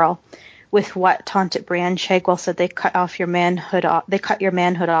crossbow girl. With what? Taunted Brienne. Shagwell said they cut your manhood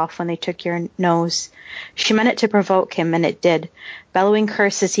off when they took your nose. She meant it to provoke him, and it did. Bellowing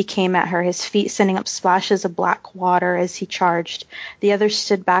curses, he came at her, his feet sending up splashes of black water as he charged. The others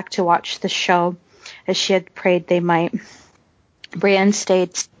stood back to watch the show, as she had prayed they might. Brienne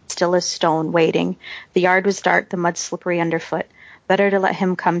stayed still as stone, waiting. The yard was dark, the mud slippery underfoot. Better to let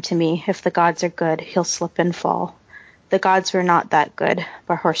him come to me. If the gods are good, he'll slip and fall. The gods were not that good,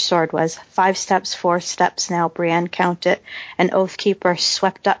 but her sword was. 5 steps, 4 steps now, Brienne counted. An Oathkeeper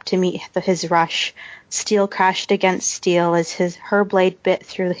swept up to meet his rush. Steel crashed against steel as her blade bit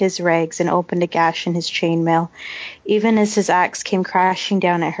through his rags and opened a gash in his chainmail. Even as his axe came crashing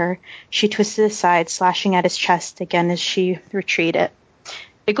down at her, she twisted aside, slashing at his chest again as she retreated.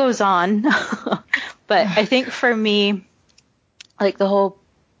 It goes on, but I think for me, like the whole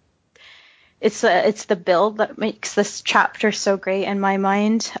it's the build that makes this chapter so great in my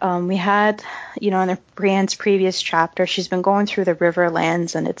mind. We had, in Brienne's previous chapter, she's been going through the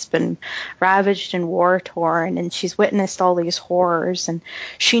Riverlands and it's been ravaged and war-torn, and she's witnessed all these horrors, and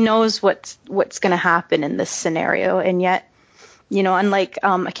she knows what's going to happen in this scenario. And yet, unlike,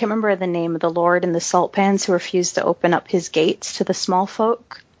 I can't remember the name of the Lord in the Salt Pans who refused to open up his gates to the small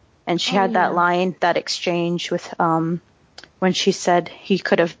folk. And she had that line, that exchange with, when she said he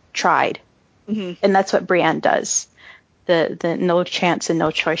could have tried. Mm-hmm. And that's what Brienne does. The no chance and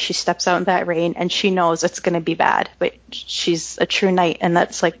no choice. She steps out in that rain and she knows it's going to be bad, but she's a true knight, and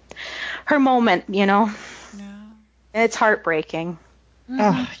that's like her moment, Yeah. And it's heartbreaking.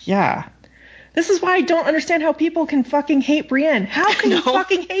 Oh, yeah. This is why I don't understand how people can fucking hate Brienne. How can you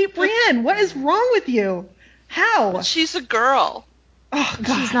fucking hate Brienne? What is wrong with you? How? But she's a girl. Oh,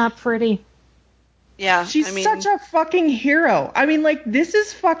 God. She's not pretty. Yeah. She's such a fucking hero. I mean, like, this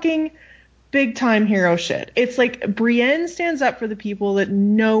is fucking big time hero shit. It's like Brienne stands up for the people that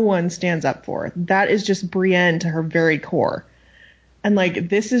no one stands up for. That is just Brienne to her very core. And like,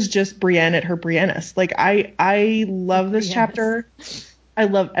 this is just Brienne at her Briennest. Like, I love this chapter. I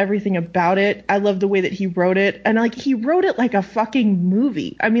love everything about it. I love the way that he wrote it. And like, he wrote it like a fucking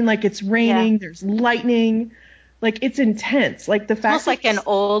movie. I mean, like, it's raining, there's lightning. Like, it's intense. Like, the fact almost like an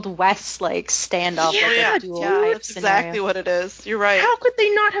old West, like, standoff. That's exactly what it is. You're right. How could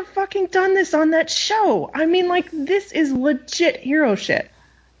they not have fucking done this on that show? I mean, like, this is legit hero shit.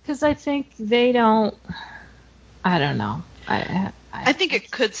 Because I think they don't... I don't know. I think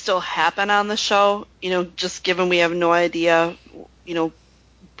it could still happen on the show, just given we have no idea.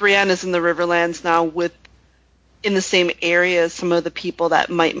 Brienne is in the Riverlands now in the same area as some of the people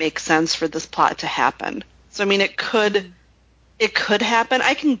that might make sense for this plot to happen. So, I mean, it could happen.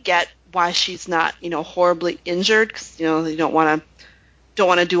 I can get why she's not, horribly injured, because, they don't want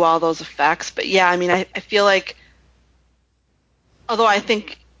to do all those effects. But yeah, I mean, I feel like, although I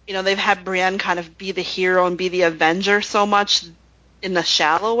think they've had Brienne kind of be the hero and be the Avenger so much in a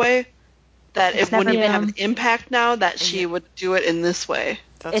shallow way that it wouldn't have an impact now that she would do it in this way.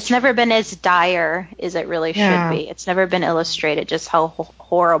 It's never been as dire as it really should be. It's never been illustrated just how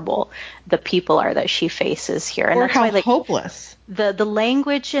horrible the people are that she faces here. And or that's how why, like, hopeless. The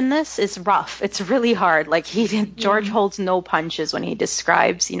language in this is rough. It's really hard. Like, George holds no punches when he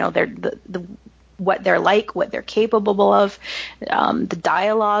describes, what they're like, what they're capable of, the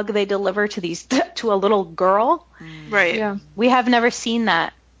dialogue they deliver to a little girl. Right. Yeah. We have never seen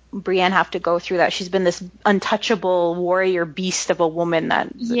that. Brienne have to go through that. She's been this untouchable warrior beast of a woman I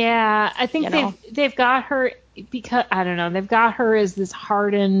think they've got her because I don't know, they've got her as this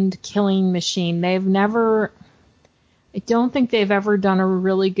hardened killing machine. I don't think they've ever done a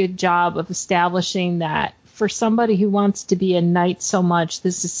really good job of establishing that for somebody who wants to be a knight so much,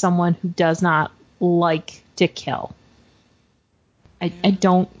 this is someone who does not like to kill. I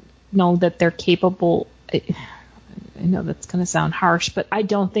don't know that they're capable. I know that's going to sound harsh, but I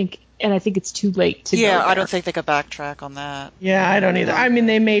don't think, and I think it's too late to go there. I don't think they could backtrack on that. Yeah, I don't either. I mean,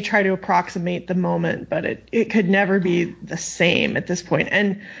 they may try to approximate the moment, but it could never be the same at this point.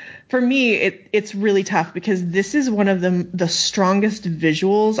 And for me, it's really tough because this is one of the strongest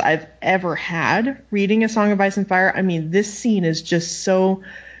visuals I've ever had reading A Song of Ice and Fire. I mean, this scene is just so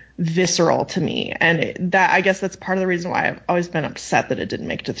visceral to me, and I guess that's part of the reason why I've always been upset that it didn't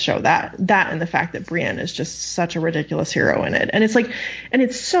make it to the show. That and the fact that Brienne is just such a ridiculous hero in it, and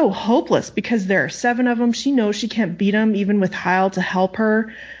it's so hopeless because there are 7 of them. She knows she can't beat them, even with Hyle to help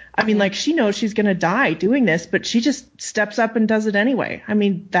her. I mean, like, she knows she's gonna die doing this, but she just steps up and does it anyway. I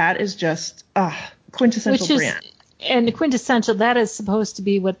mean, that is just quintessential Brienne. And quintessential. That is supposed to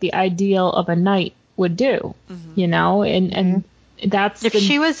be what the ideal of a knight would do, and. If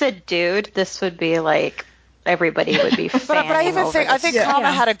she was a dude, this would be like everybody would be fanning but I even over think this.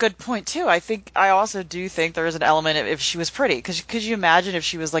 Kama had a good point too. I also do think there is an element if she was pretty, because could you imagine if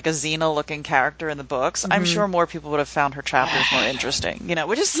she was like a Xena looking character in the books? I'm sure more people would have found her chapters more interesting,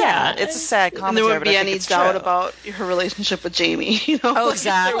 which is sad. It's a sad commentary. And there wouldn't be any doubt true. about her relationship with Jaime. Oh,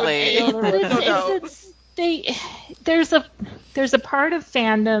 exactly. There's a part of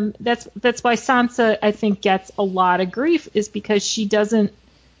fandom that's why Sansa, I think, gets a lot of grief, is because she doesn't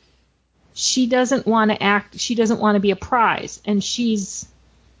want to act, she doesn't want to be a prize, and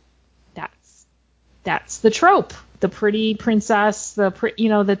that's the trope, the pretty princess,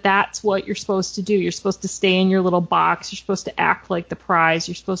 that's what you're supposed to do. You're supposed to stay in your little box, you're supposed to act like the prize,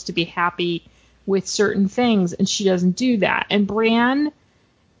 you're supposed to be happy with certain things, and she doesn't do that. And Brienne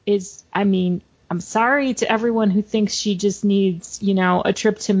is, I'm sorry to everyone who thinks she just needs, a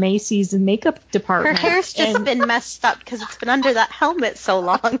trip to Macy's and makeup department. Her hair's just been messed up because it's been under that helmet so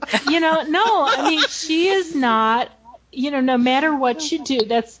long. She is not, no matter what you do,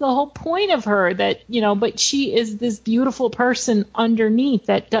 that's the whole point of her, that, but she is this beautiful person underneath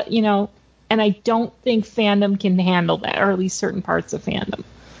that, and I don't think fandom can handle that, or at least certain parts of fandom.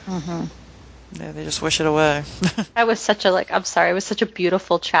 Mm-hmm. Yeah, they just wish it away. It was such a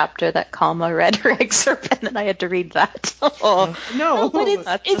beautiful chapter that Kalma read her excerpt, and then I had to read that. No, but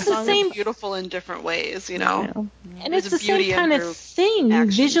it's the same. Beautiful in different ways, And it's the same kind of thing. You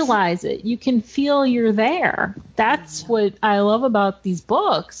visualize it. You can feel you're there. That's what I love about these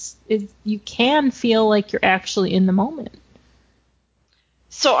books. Is you can feel like you're actually in the moment.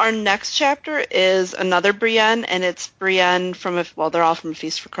 So our next chapter is another Brienne, and it's Brienne they're all from A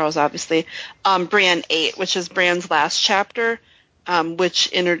Feast for Crows, obviously. Brienne 8, which is Brienne's last chapter,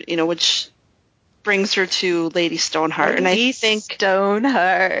 which brings her to Lady Stoneheart. And I think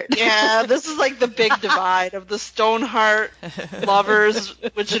Stoneheart. Yeah, this is like the big divide of the Stoneheart lovers,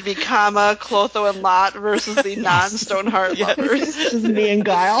 which would be Kama, Clotho, and Lot, versus the non-Stoneheart lovers. Just me and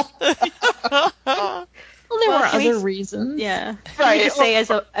Guile. Well, there were other reasons. Yeah. Right. Can we just say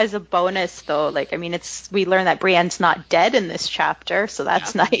as a bonus, though, we learn that Brienne's not dead in this chapter, so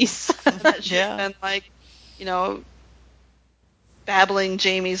that's nice. She's been, babbling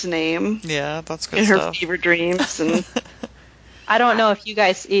Jaime's name. Yeah, that's good in stuff. her fever dreams. And I don't know if you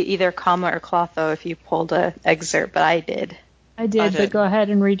guys, either Kama or Clotho, if you pulled an excerpt, but I did. I did, but go ahead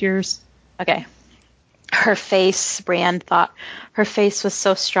and read yours. Okay. Her face, Brienne thought, her face was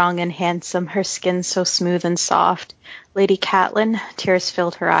so strong and handsome, her skin so smooth and soft. Lady Catelyn, tears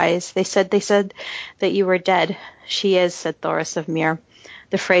filled her eyes. They said that you were dead. She is, said Thoros of Myr.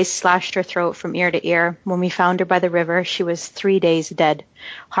 The phrase slashed her throat from ear to ear. When we found her by the river, she was 3 days dead.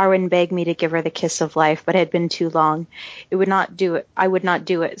 Harwin begged me to give her the kiss of life, but it had been too long. I would not do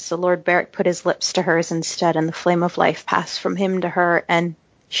it, so Lord Beric put his lips to hers instead, and the flame of life passed from him to her, and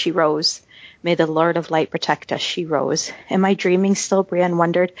she rose. May the Lord of Light protect us, she rose. Am I dreaming still, Brienne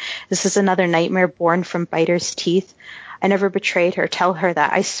wondered. This is another nightmare born from Biter's teeth. I never betrayed her. Tell her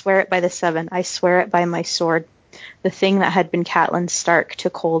that. I swear it by the Seven. I swear it by my sword. The thing that had been Catelyn Stark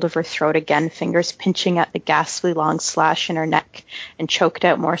took hold of her throat again, fingers pinching at the ghastly long slash in her neck, and choked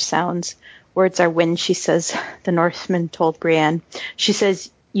out more sounds. Words are wind, she says, the Northman told Brienne. She says,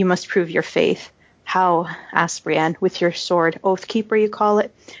 you must prove your faith. How? Asked Brienne. With your sword. Oathkeeper, you call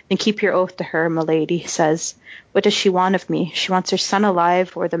it? Then keep your oath to her, milady says. What does she want of me? She wants her son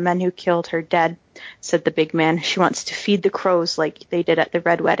alive, or the men who killed her dead, said the big man. She wants to feed the crows like they did at the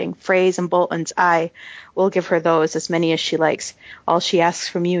Red Wedding. Freys and Boltons, aye. We'll give her those, as many as she likes. All she asks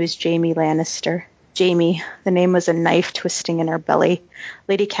from you is Jaime Lannister. Jaime. The name was a knife twisting in her belly.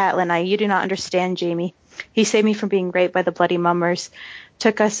 Lady Catelyn, you do not understand, Jaime. He saved me from being raped by the bloody mummers.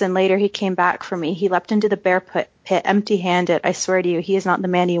 Took us, and later he came back for me. He leapt into the bear pit empty-handed. I swear to you, he is not the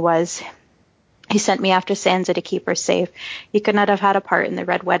man he was. He sent me after Sansa to keep her safe. He could not have had a part in the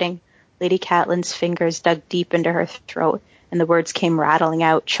Red Wedding. Lady Catelyn's fingers dug deep into her throat, and the words came rattling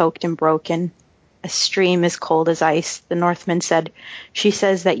out, choked and broken. A stream as cold as ice, the Northman said. She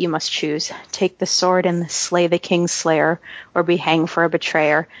says that you must choose. Take the sword and slay the king's slayer, or be hanged for a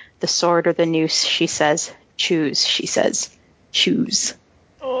betrayer. The sword or the noose, she says. Choose, she says. Choose.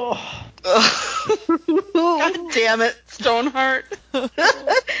 Oh. God damn it, Stoneheart.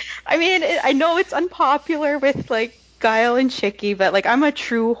 I mean, I know it's unpopular with, like, Guile and Chicky, but, like, I'm a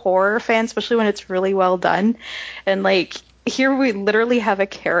true horror fan, especially when it's really well done. And, like, here we literally have a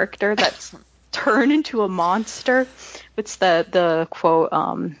character that's turned into a monster. It's the quote,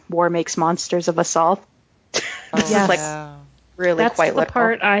 war makes monsters of us all. This is, like, really that's quite the literal.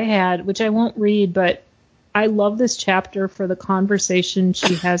 part I had, which I won't read, but I love this chapter for the conversation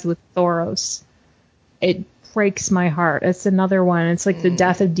she has with Thoros. It breaks my heart. It's another one. It's like the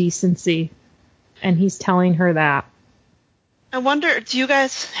death of decency. And he's telling her that. I wonder, do you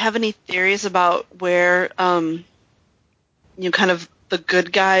guys have any theories about where, kind of the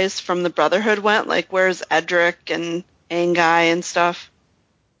good guys from the Brotherhood went? Like, where's Edric and Anguy and stuff?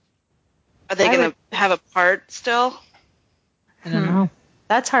 Are they going to have a part still? I don't know.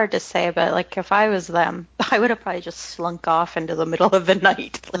 That's hard to say, but, like, if I was them, I would have probably just slunk off into the middle of the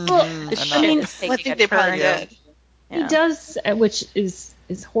night. Like, I think they probably did. Yeah. He does, which is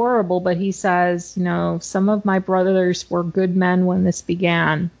horrible, but he says, some of my brothers were good men when this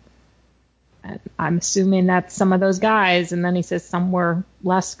began. And I'm assuming that's some of those guys, and then he says some were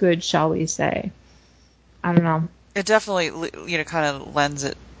less good, shall we say. I don't know. It definitely, kind of lends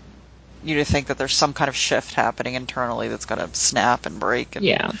you to think that there's some kind of shift happening internally that's going to snap and break. And,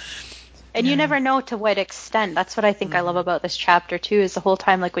 And you never know to what extent. That's what I think I love about this chapter, too, is the whole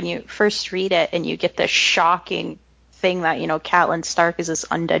time, like, when you first read it and you get this shocking thing that, Catelyn Stark is this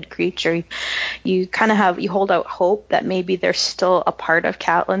undead creature, you kind of you hold out hope that maybe there's still a part of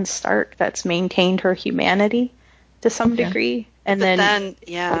Catelyn Stark that's maintained her humanity to some degree. And then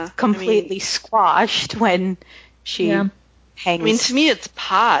it's completely squashed when she hangs. I mean, to me, it's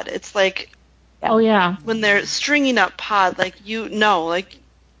Pod. It's like, when they're stringing up Pod, like,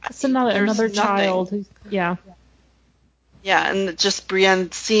 it's another child. Yeah, and just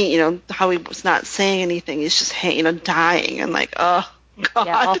Brienne seeing, how he was not saying anything. He's just, dying, and like, oh, God.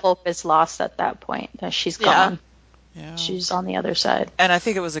 Yeah, all hope is lost at that point. That she's gone. Yeah. She's on the other side. And I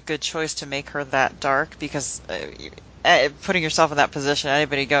think it was a good choice to make her that dark, because putting yourself in that position,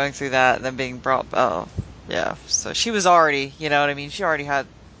 anybody going through that, and then being brought, so she was already, you know what I mean? She already had,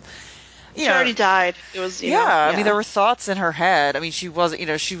 she already died. It was, I mean, there were thoughts in her head. I mean, she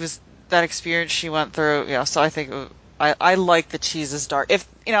wasn't, she was, that experience she went through, so I think, I like that she's as dark. If,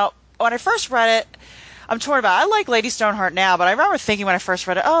 when I first read it, I'm torn about it. I like Lady Stoneheart now, but I remember thinking when I first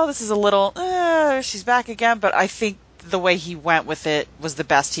read it, this is a little, she's back again, but I think the way he went with it was the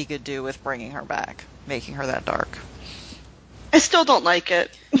best he could do with bringing her back, making her that dark. I still don't like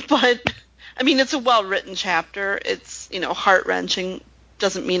it, but, I mean, it's a well-written chapter. It's, heart-wrenching.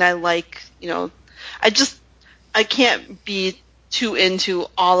 Doesn't mean I like, I can't be too into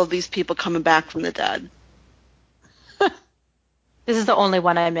all of these people coming back from the dead. This is the only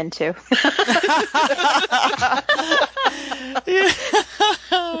one I'm into.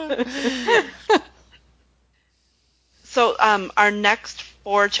 So our next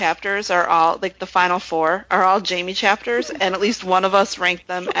 4 chapters are all, like the final 4, are all Jaime chapters, and at least one of us ranked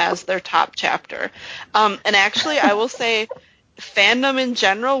them as their top chapter. And actually, I will say, fandom in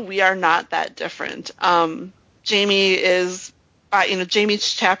general, we are not that different. Jaime is,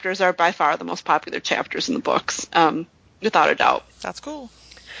 Jaime's chapters are by far the most popular chapters in the books, without a doubt. That's cool.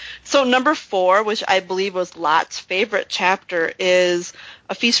 So number 4, which I believe was Lot's favorite chapter, is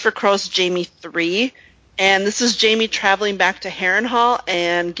A Feast for Crows, Jaime 3. And this is Jaime traveling back to Harrenhal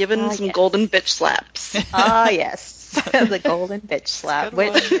and given some golden bitch slaps. Yes. The golden bitch slap,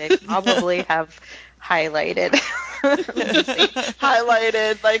 which they probably have highlighted.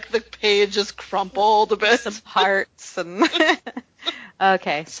 Highlighted, like the page is crumpled a bit. Some hearts.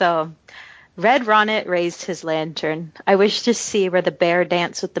 Okay, so Red Ronnet raised his lantern. I wished to see where the bear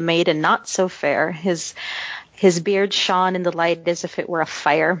danced with the maiden not so fair. His beard shone in the light as if it were a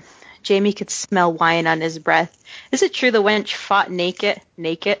fire. Jaime could smell wine on his breath. Is it true the wench fought naked?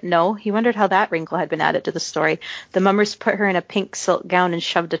 Naked? No. He wondered how that wrinkle had been added to the story. The mummers put her in a pink silk gown and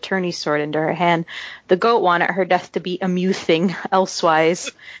shoved a tourney sword into her hand. The goat wanted her death to be amusing,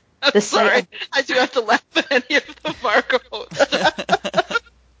 elsewise. Sorry, I do have to laugh at any of the Margot.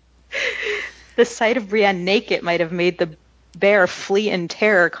 The sight of Brienne naked might have made the bear flee in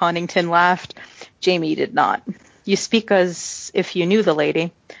terror, Connington laughed. Jaime did not. You speak as if you knew the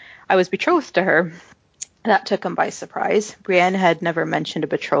lady. I was betrothed to her. That took him by surprise. Brienne had never mentioned a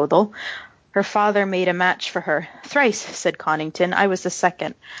betrothal. Her father made a match for her. Thrice, said Connington. I was the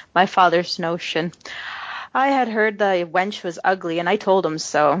second. My father's notion. I had heard the wench was ugly, and I told him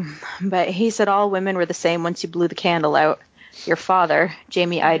so. But he said all women were the same once you blew the candle out. Your father,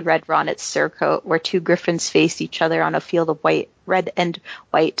 Jaime eyed Red Ronnet's surcoat, where 2 griffins faced each other on a field of white, red and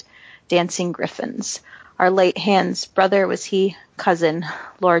white, dancing griffins. Our late hand's brother was he, cousin.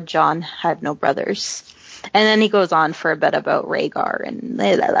 Lord John had no brothers. And then he goes on for a bit about Rhaegar, and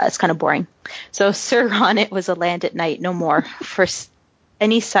that's kind of boring. So Sir Ronnet was a landed knight, no more. For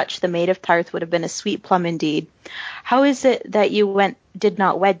any such, the Maid of Tarth would have been a sweet plum indeed. How is it that you did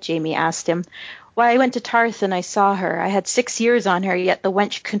not wed? Jaime asked him. Why, I went to Tarth and I saw her. I had 6 years on her, yet the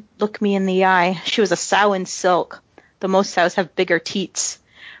wench couldn't look me in the eye. She was a sow in silk. The most sows have bigger teats.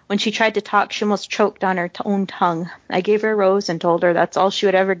 When she tried to talk, she almost choked on her own tongue. I gave her a rose and told her that's all she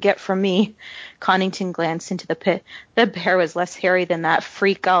would ever get from me. Connington glanced into the pit. The bear was less hairy than that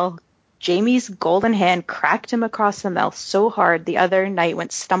freak. Jaime's golden hand cracked him across the mouth so hard the other knight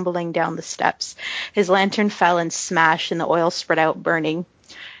went stumbling down the steps. His lantern fell and smashed, and the oil spread out, burning.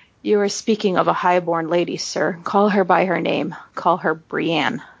 You are speaking of a high-born lady, sir. Call her by her name. Call her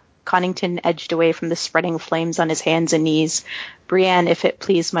Brienne. Connington edged away from the spreading flames on his hands and knees. Brienne, if it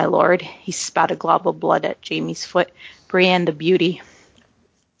please my lord. He spat a glob of blood at Jaime's foot. Brienne the beauty.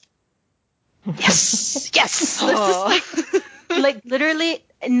 Yes! Yes! Oh. Like, literally,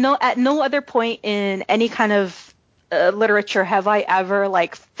 at no other point in any kind of literature have I ever,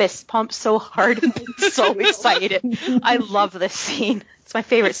 fist pumped so hard and been so excited. I love this scene. It's my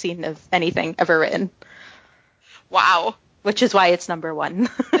favorite scene of anything ever written. Wow. Which is why it's number 1.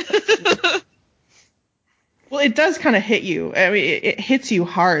 Well, it does kind of hit you. I mean, it hits you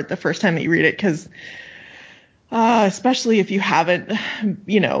hard the first time that you read it, because especially if you haven't,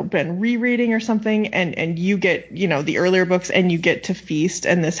 been rereading or something, and you get, the earlier books and you get to Feast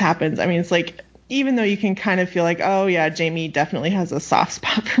and this happens. I mean, it's like, even though you can kind of feel like, oh yeah, Jaime definitely has a soft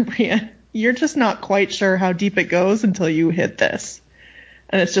spot for Brienne, you're just not quite sure how deep it goes until you hit this.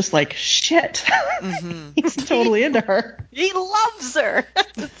 And it's just like, shit. Mm-hmm. He's totally into her. He loves her.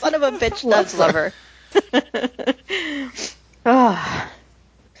 The son of a bitch does love her.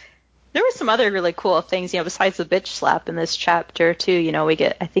 There were some other really cool things, besides the bitch slap in this chapter too.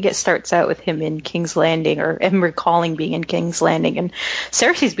 I think it starts out with him in King's Landing, or him recalling being in King's Landing, and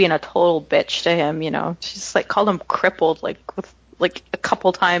Cersei's being a total bitch to him. She's called him crippled, a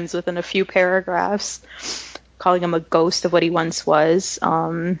couple times within a few paragraphs, calling him a ghost of what he once was.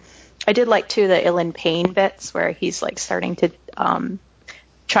 I did like too the Ilyn Payne bits where he's starting to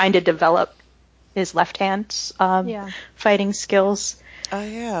trying to develop his left hand fighting skills. Oh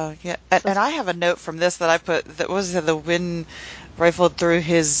yeah. And I have a note from this that I put that was the wind rifled through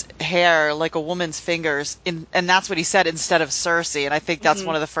his hair like a woman's fingers, and that's what he said instead of Cersei. And I think that's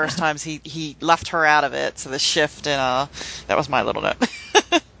one of the first times he left her out of it. So the shift and that was my little note.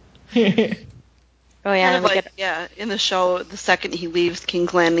 Oh yeah, kind of in the show, the second he leaves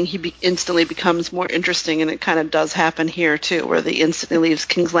King's Landing, he instantly becomes more interesting, and it kind of does happen here too, where he instantly leaves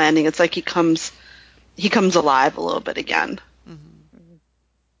King's Landing. It's like he comes alive a little bit again.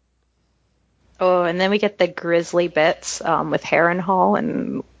 Oh, and then we get the grisly bits with Harrenhal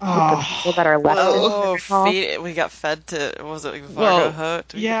and the people that are left in Harrenhal. We got fed to, was it Vargo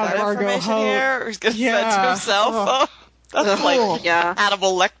Hoat? Yeah, Vargo Hoat. He's getting fed to himself. That's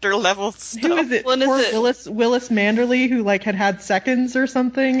Hannibal Lecter level stuff. Who is it? Poor Willis Manderly, who had seconds or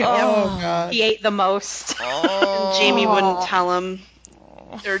something. Oh god. He ate the most. And Jaime wouldn't tell him.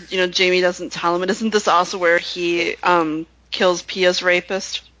 Or Jaime doesn't tell him. And isn't this also where he kills Pia's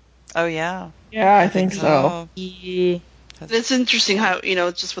rapist? Oh, yeah. Yeah, I think so. Yeah. It's interesting how,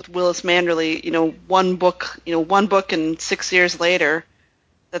 just with Willis Manderly, one book and 6 years later,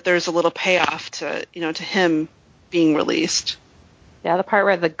 that there's a little payoff to, to him being released. Yeah, the part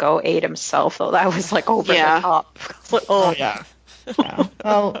where the goat ate himself, though, that was like over the top. Oh, yeah. Yeah.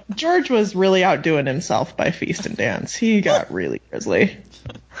 Well, George was really outdoing himself by Feast and Dance. He got really grisly.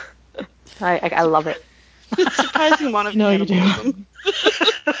 I love it. Surprising one of you do.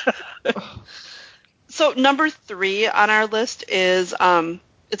 So number 3 on our list is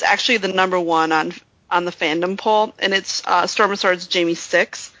it's actually the number 1 on the fandom poll, and it's Storm of Swords Jamie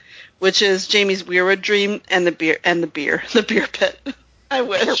 6, which is Jamie's Weirwood Dream and the beer pit. I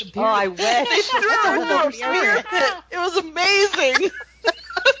wish. Oh, I wish. They threw her into a beer pit. It was amazing.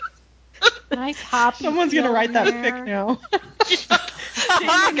 Nice hop. Someone's gonna write that fic now. Oh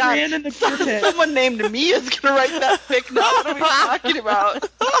my God! Ran in the beer pit. Someone named me is gonna write that fic now. What are we talking about?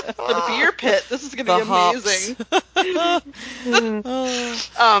 The beer pit. This is gonna be amazing.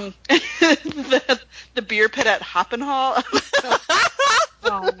 The beer pit at Hoppenhall.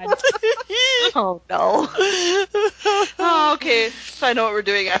 Oh no. Oh, okay. So I know what we're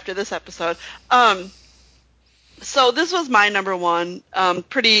doing after this episode. So this was my number 1.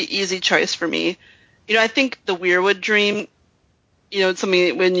 Pretty easy choice for me. I think the Weirwood Dream, it's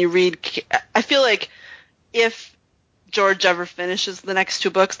something when you read, I feel like if George ever finishes the next 2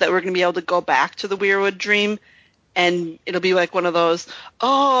 books that we're going to be able to go back to the Weirwood Dream, and it'll be like one of those,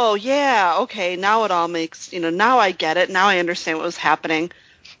 oh, yeah, okay, now it all makes, now I get it, now I understand what was happening.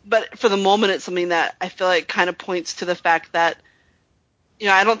 But for the moment, it's something that I feel like kind of points to the fact that,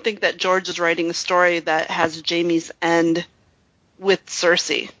 I don't think that George is writing a story that has Jamie's end with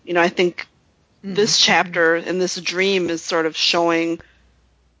Cersei. I think this chapter and this dream is sort of showing,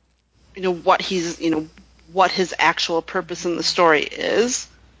 what he's, what his actual purpose in the story is.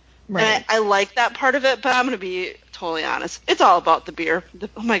 Right. And I like that part of it, but I'm going to be totally honest. It's all about the beer.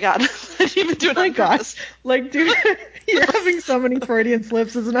 Oh my God. I didn't even do it on purpose. Like, dude, you're having so many Freudian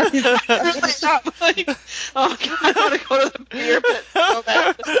slips, isn't it? Like, oh God, I want to go to the beer pit so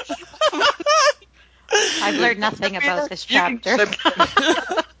bad. I've learned nothing about this chapter. Good.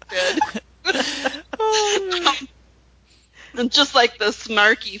 And just like the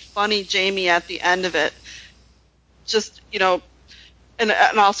snarky, funny Jamie at the end of it, just,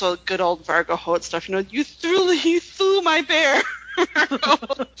 and also good old Vargo Holt stuff, you threw my bear.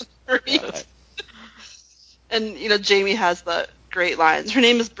 Great. And, Jamie has the great lines. Her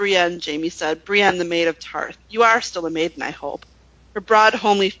name is Brienne, Jamie said. Brienne, the maid of Tarth. You are still a maiden, I hope. Her broad,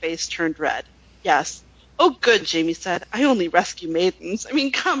 homely face turned red. Yes. Oh, good, Jamie said. I only rescue maidens. I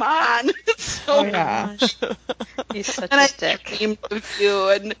mean, come on. It's so gosh. He's such a dick. I dreamed of you,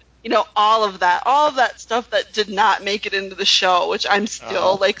 and all of that stuff that did not make it into the show, which I'm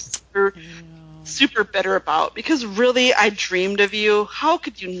still super bitter about, because really, I dreamed of you. How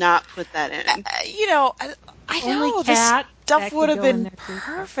could you not put that in? I know this stuff would have been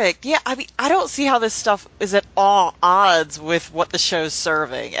perfect. Yeah, I mean, I don't see how this stuff is at all odds with what the show's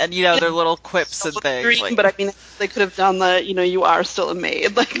serving, and their little quips and things. Dream, but I mean, they could have done the, you are still a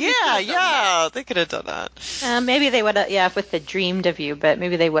maid. Like, they could have done that. Maybe they would have, with the dreamed of you, but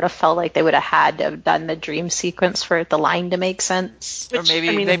maybe they would have felt like they would have had to have done the dream sequence for the line to make sense. Or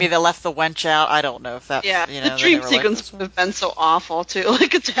maybe they left the wench out. I don't know if that. Yeah, the dream sequence would have been so awful too.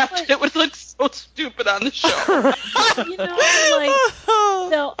 Like, adapted, it would look so stupid on the show.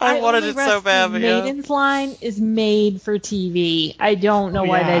 I wanted it so bad. Maiden's line is made for TV. I don't know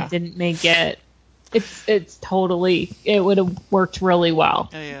why that didn't make it. It's totally. It would have worked really well.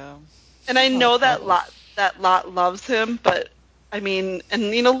 Yeah. And I know that Lot loves him, but I mean,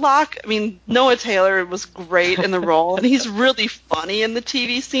 and Locke. I mean, Noah Taylor was great in the role, and he's really funny in the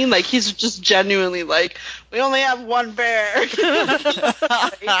TV scene. Like, he's just genuinely like, we only have one bear in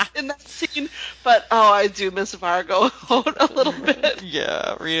that scene. But I do miss Vargo a little bit.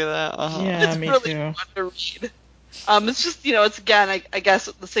 Yeah, read that. Yeah, it's me really too. fun to read. It's just, it's again, I guess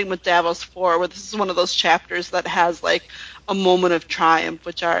the same with Davos 4, where this is one of those chapters that has like a moment of triumph,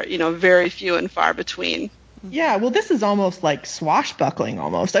 which are, very few and far between. Yeah, well, this is almost like swashbuckling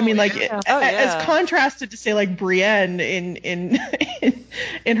almost. I mean, like, as contrasted to, say, like, Brienne in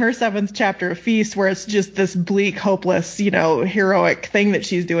her 7th chapter of Feast, where it's just this bleak, hopeless, heroic thing that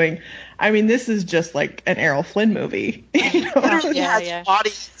she's doing. I mean, this is just like an Errol Flynn movie. Literally has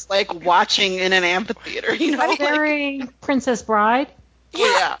bodies, like, watching in an amphitheater, Very Princess Bride.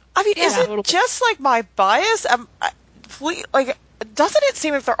 Yeah. I mean, is it just like my bias? doesn't it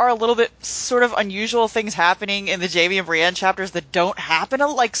seem if there are a little bit sort of unusual things happening in the Jaime and Brienne chapters that don't happen,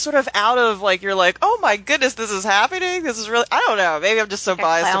 like sort of out of like you're like, oh my goodness, this is happening. This is really, I don't know. Maybe I'm just so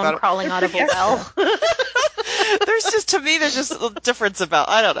biased about it. Crawling out of a well. There's just a difference about.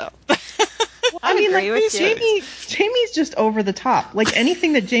 I don't know. I mean, like Jaime's just over the top. Like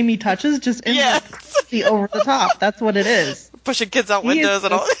anything that Jaime touches just ends up the over the top. That's what it is. Pushing kids out windows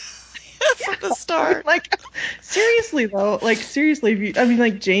and all. From the start. Like seriously though,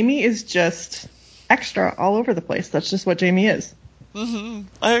 Jaime is just extra all over the place. That's just what Jaime is. Mm-hmm.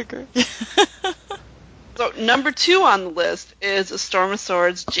 I agree. So number 2 on the list is A Storm of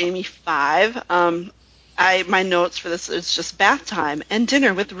Swords, Jaime 5. My notes for this is just bath time and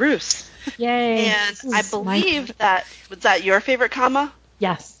dinner with Roose. Yay! And I believe was that your favorite comma?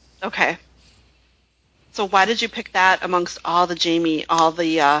 Yes. Okay. So why did you pick that amongst all the Jaime, all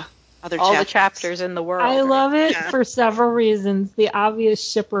the other all the chapters in the world? I love it for several reasons. The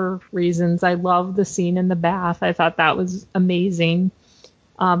obvious shipper reasons. I love the scene in the bath. I thought that was amazing.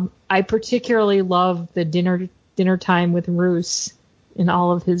 I particularly love the dinner time with Roose in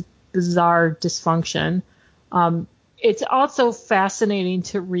all of his bizarre dysfunction. It's also fascinating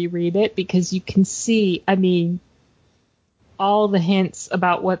to reread it because you can see, all the hints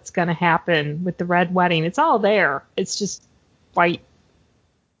about what's going to happen with the Red Wedding. It's all there. It's just right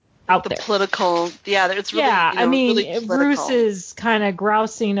out there. The political, it's really, really Roose is kind of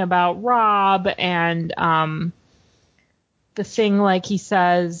grousing about Robb and the thing, like he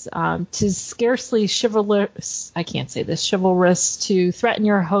says, "'tis scarcely chivalrous, I can't say this, chivalrous to threaten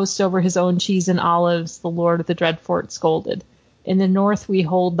your host over his own cheese and olives," the Lord of the Dreadfort scolded. "In the North we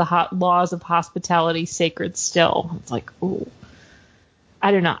hold the laws of hospitality sacred still." It's like, ooh.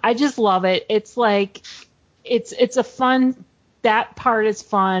 I don't know. I just love it. It's like, it's a fun, that part is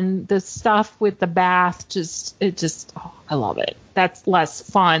fun. The stuff with the bath, I love it. That's less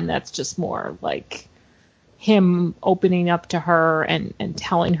fun. That's just more like him opening up to her and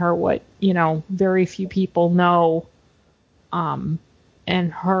telling her what, very few people know, and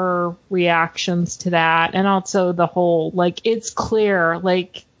her reactions to that. And also the whole, it's clear,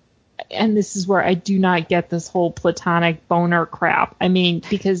 and this is where I do not get this whole platonic boner crap.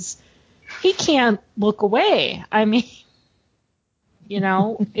 Because he can't look away.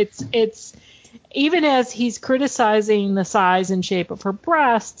 It's even as he's criticizing the size and shape of her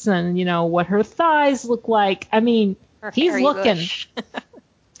breasts and, what her thighs look like. He's looking.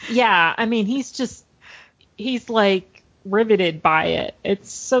 Yeah. He's like riveted by it.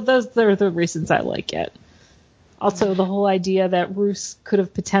 Those are the reasons I like it. Also, the whole idea that Roose could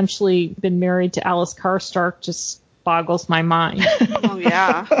have potentially been married to Alice Karstark just boggles my mind. Oh,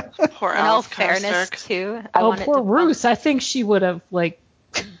 yeah. Poor Alice fairness, Karstark. too. Poor Roose. I think she would have, I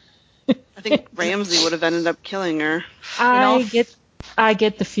think Ramsay would have ended up killing her. I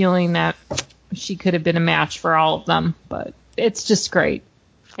get the feeling that she could have been a match for all of them, but it's just great.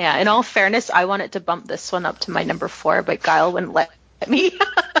 Yeah, in all fairness, I wanted to bump this one up to my number 4, but Guile wouldn't let me.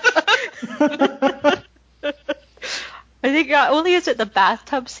 I think only is it the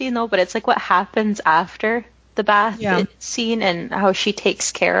bathtub scene though, but it's like what happens after the bath scene and how she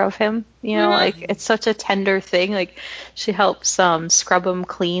takes care of him. It's such a tender thing. Like she helps scrub him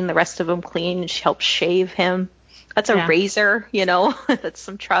clean, the rest of him clean, and she helps shave him. That's a razor, that's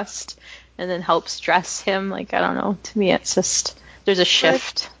some trust, and then helps dress him. I don't know. To me, it's just there's a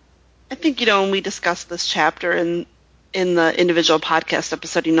shift. I think when we discussed this chapter in the individual podcast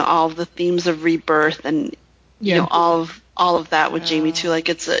episode, all of the themes of rebirth and all of that with Jaime too.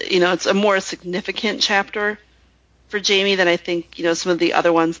 It's a more significant chapter for Jaime than I think some of the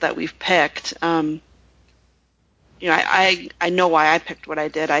other ones that we've picked. I know why I picked what I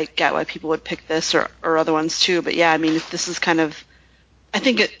did. I get why people would pick this or other ones too. But yeah, this is kind of, I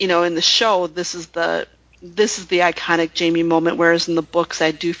think in the show this is the iconic Jaime moment, whereas in the books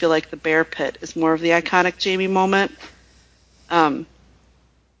I do feel like the bear pit is more of the iconic Jaime moment. And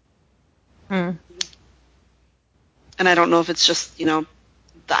I don't know if it's just, the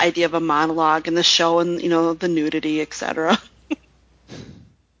idea of a monologue in the show and, the nudity, etc.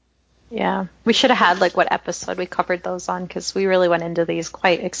 Yeah. We should have had, what episode we covered those on, because we really went into these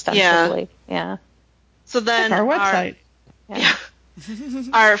quite extensively. Yeah. So then our website.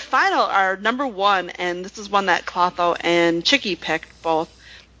 Our number 1, and this is one that Clotho and Chicky picked both,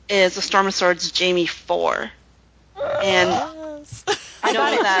 is A Storm of Swords, Jaime 4. And I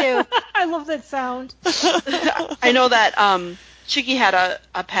got it too. I love that sound. I know that Chicky had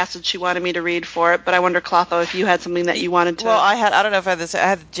a passage she wanted me to read for it, but I wonder, Clotho, if you had something that you wanted to. Well, I don't know if I had this. I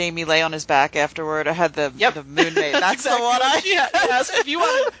had Jaime lay on his back afterward. I had the moon maid. That's the one I yes. If you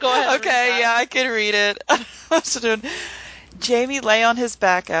want to go ahead. Okay, I can read it. Jaime lay on his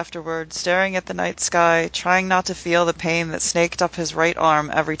back afterward, staring at the night sky, trying not to feel the pain that snaked up his right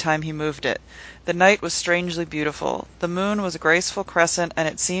arm every time he moved it. The night was strangely beautiful. The moon was a graceful crescent, and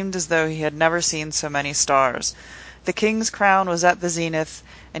it seemed as though he had never seen so many stars. The king's crown was at the zenith,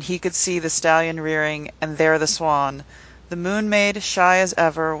 and he could see the stallion rearing, and there the swan. The moon maid, shy as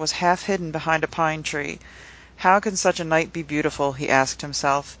ever, was half hidden behind a pine tree. How can such a night be beautiful, he asked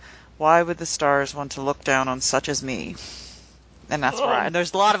himself. Why would the stars want to look down on such as me? And that's right. And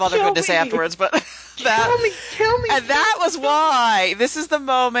there's a lot of other goodness afterwards, but kill me. And that was why. This is the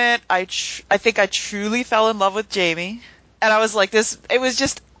moment I think I truly fell in love with Jaime. And I was like, this. It was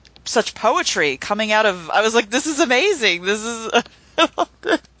just such poetry coming out of. I was like, this is amazing. This is.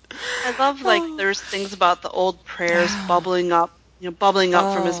 I love there's things about the old prayers bubbling up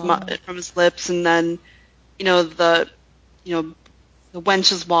from his lips, and then the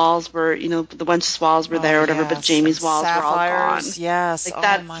wench's walls were there or whatever, but Jaime's walls were all gone. Yes,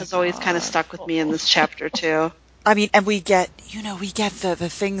 that has always kind of stuck with me in this chapter too. I mean, and we get the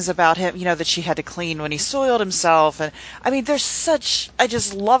things about him, that she had to clean when he soiled himself, and I mean, I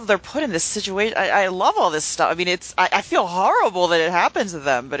just love they're put in this situation. I love all this stuff. I mean, I feel horrible that it happens to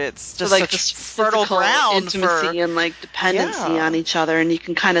them, but it's just such this fertile ground, intimacy and dependency on each other, and you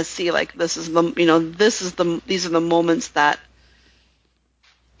can kind of see these are the moments that.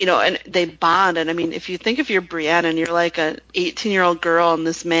 And they bond. And I mean, if you think of your Brienne and you're like an 18-year-old girl, and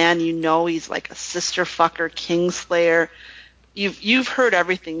this man, he's like a sister fucker, kingslayer. You've heard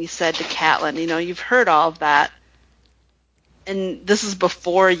everything he said to Catelyn. You've heard all of that. And this is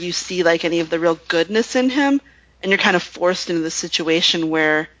before you see any of the real goodness in him, and you're kind of forced into the situation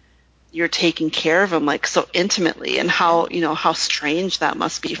where you're taking care of him so intimately, and how strange that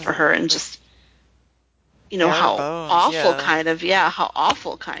must be for her, and just. How awful kind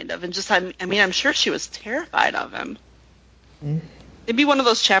of, and just, I'm sure she was terrified of him. It'd be one of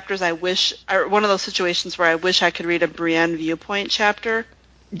those chapters one of those situations where I wish I could read a Brienne viewpoint chapter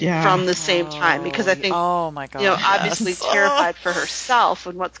from the same time, because I think, oh my God, obviously terrified for herself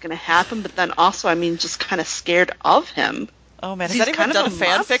and what's going to happen, but then also, just kind of scared of him. Oh man, has anyone done a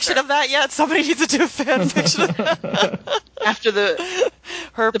fan fiction of that yet? Somebody needs to do a fan fiction of that. After the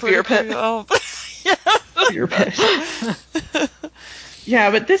beer pit. Oh. Beer pit.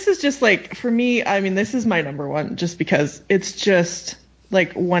 Yeah, but this is just for me, this is my number one, just because it's just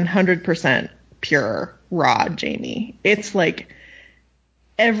 100% pure raw Jaime. It's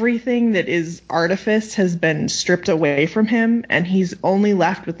everything that is artifice has been stripped away from him, and he's only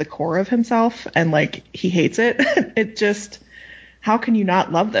left with the core of himself, and he hates it. It just, how can you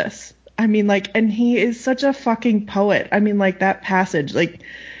not love this? And he is such a fucking poet. That passage,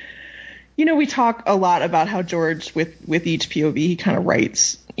 we talk a lot about how George, with each POV, he kind of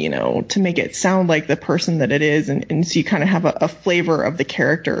writes, to make it sound like the person that it is. And so you kind of have a flavor of the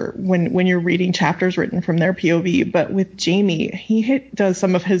character when you're reading chapters written from their POV. But with Jaime, he does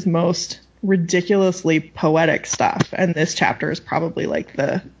some of his most ridiculously poetic stuff. And this chapter is probably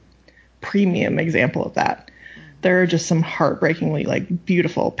the premium example of that. There are just some heartbreakingly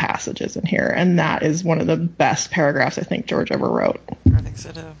beautiful passages in here. And that is one of the best paragraphs I think George ever wrote. I think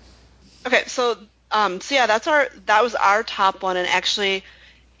so too. Okay, so yeah, that was our top one, and actually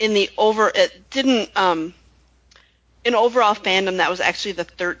in overall fandom, that was actually the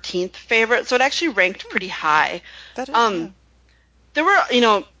 13th favorite, so it actually ranked pretty high. That is, There were,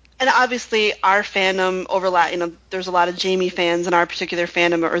 and obviously our fandom overlap, there's a lot of Jaime fans in our particular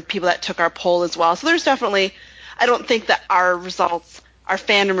fandom, or people that took our poll as well, so there's definitely, I don't think that our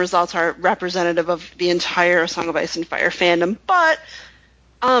fandom results are representative of the entire Song of Ice and Fire fandom, but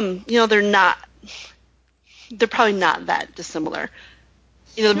they're probably not that dissimilar.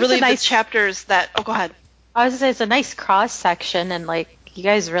 The chapters that, go ahead. I was going to say, it's a nice cross section, and you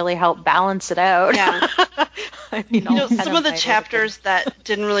guys really help balance it out. Yeah. Some of the chapters that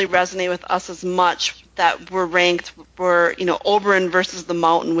didn't really resonate with us as much that were ranked were, Oberyn versus the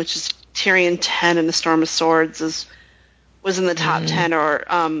Mountain, which is Tyrion 10 and the Storm of Swords was in the top 10, or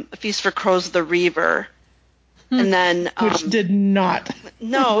A Feast for Crows of the Reaver. And then, which did not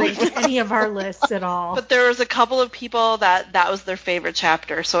rank any of our lists at all. But there was a couple of people that was their favorite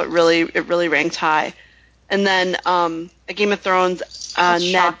chapter, so it really ranked high. And then A Game of Thrones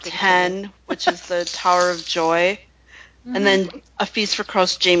Ned 10, which is the Tower of Joy, and then A Feast for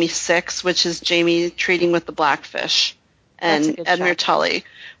Crows Jaime 6, which is Jaime treating with the Blackfish, and Edmure Tully.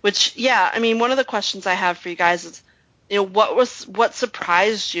 Which, one of the questions I have for you guys is, what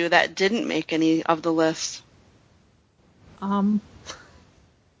surprised you that didn't make any of the lists? I'm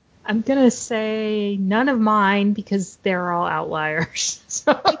going to say none of mine, because they're all outliers.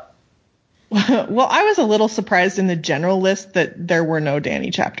 So. Well, Well, I was a little surprised in the general list that there were no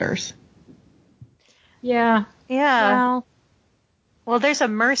Dany chapters. Yeah. Yeah. Well, there's a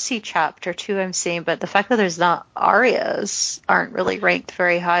Mercy chapter too, I'm seeing, but the fact that there's not Arya's aren't really ranked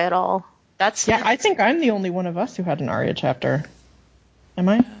very high at all. I think I'm the only one of us who had an Arya chapter. Am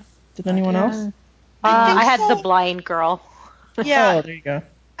I? Did anyone else? I had the blind girl. Yeah. Oh, there you go.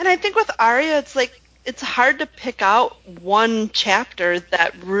 And I think with Arya, it's like it's hard to pick out one chapter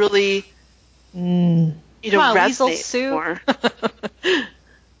that really, resonates more.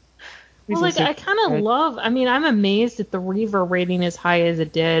 Well, like I kind of love. I mean, I'm amazed at the Reaver rating as high as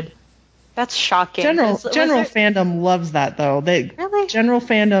it did. That's shocking. General fandom loves that though. Really? General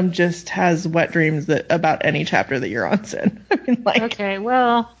fandom just has wet dreams about any chapter that you're on, Sin. I mean, okay,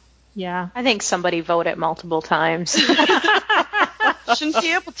 well, yeah. I think somebody voted multiple times. Shouldn't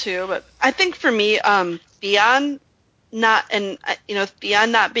be able to, but I think for me, Theon not being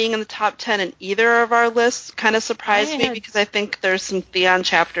in the top 10 in either of our lists kind of surprised me because I think there's some Theon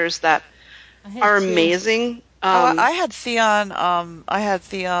chapters that are amazing. I had Theon. I had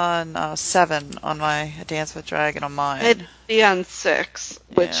Theon 7 on my Dance with Dragon on mine. I had Theon 6,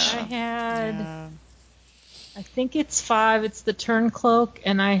 which I had. I think it's 5. It's the Turncloak,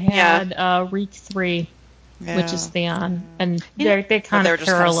 and I had Reek 3, which is Theon, and they kind of parallel. Just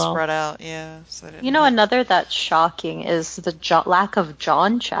kind of spread out, yeah. So another that's shocking is the lack of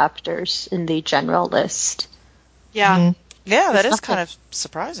Jon chapters in the general list. Yeah, yeah, that is kind of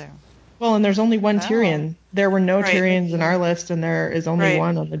surprising. Well, and there's only one Tyrion. There were no Tyrions in our list, and there is only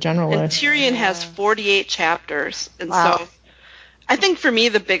one on the general list. Tyrion has 48 chapters, and so I think for me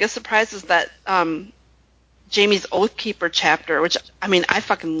the biggest surprise is that Jaime's Oathkeeper chapter, which I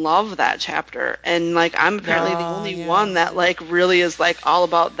fucking love that chapter, and I'm apparently the only one that really is all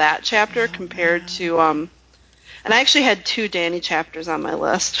about that chapter compared to and I actually had 2 Dany chapters on my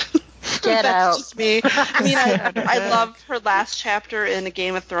list. Get That's out. just me. I loved her last chapter in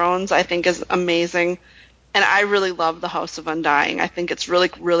Game of Thrones. I think is amazing, and I really love the House of Undying. I think it's really,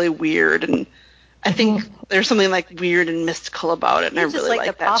 really weird, and I think there's something weird and mystical about it, and I really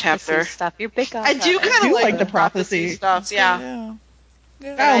like that chapter. Stuff. You're big on I do kind of like the prophecy stuff. Yeah.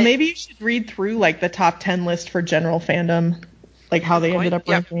 Oh, maybe you should read through the top 10 list for general fandom, how they ended up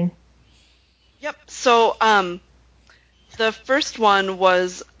ranking. Yep. So the first one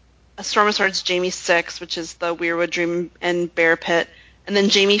was A Storm of Swords, Jaime 6, which is the Weirwood Dream and Bear Pit, and then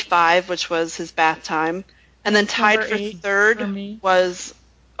Jaime 5, which was his bath time, and then tied for third was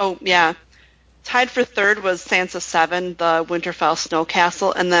Sansa 7, the Winterfell Snow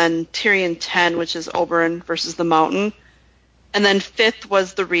Castle, and then Tyrion 10, which is Oberyn versus the Mountain, and then 5th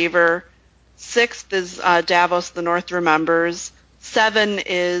was the Reaver, 6th is Davos, the North Remembers, 7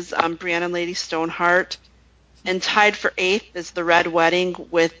 is Brienne and Lady Stoneheart, and tied for 8th is The Red Wedding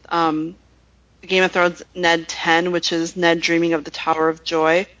with Game of Thrones Ned 10, which is Ned Dreaming of the Tower of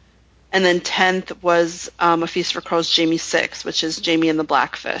Joy. And then 10th was A Feast for Crows, Jaime 6, which is Jaime and the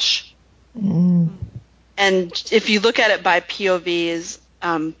Blackfish. And if you look at it by POVs,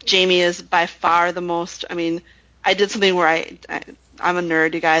 Jaime is by far the most, I did something where I'm a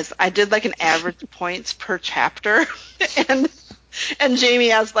nerd, you guys. I did an average points per chapter, and Jaime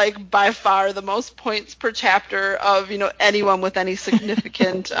has by far the most points per chapter of anyone with any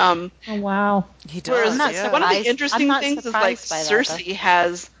significant. Oh wow, he does. One of the interesting things is Cersei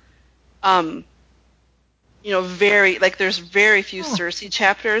has, very there's very few Cersei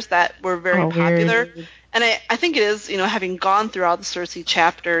chapters that were very popular, and I think it is having gone through all the Cersei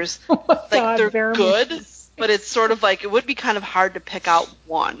chapters, they're good. But it's sort of it would be kind of hard to pick out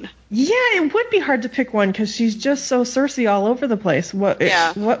one. Yeah, it would be hard to pick one because she's just so Cersei all over the place. What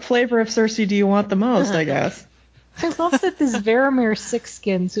flavor of Cersei do you want the most, I guess? I love that this Varamir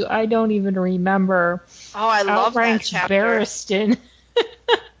Sixskins, who I don't even remember, I love that chapter. Barristan.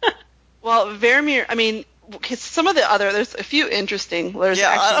 Well, Varamir, some of the other, there's a few interesting,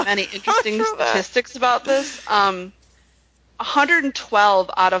 actually many interesting statistics about this.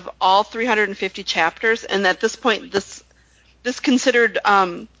 112 out of all 350 chapters, and at this point, this considered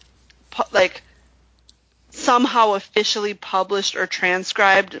somehow officially published or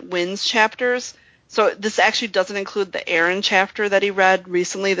transcribed wins chapters. So this actually doesn't include the Aaron chapter that he read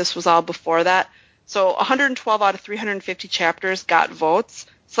recently. This was all before that. So 112 out of 350 chapters got votes.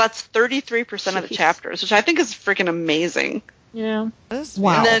 So that's 33% of the chapters, which I think is freaking amazing. Yeah.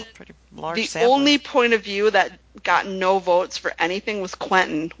 Wow. And then pretty large the sample. only point of view that got no votes for anything was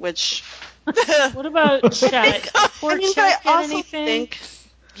Quentin, which... What about Chet? Poor Chet get anything?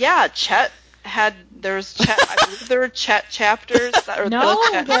 Chet had... I believe there were Chet chapters. No,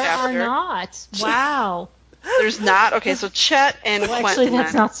 there are not. Wow. There's not? Okay, so Chet and Quentin. Actually,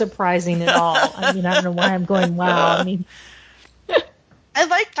 that's not surprising at all. I mean, I don't know why I'm going, wow. I mean, I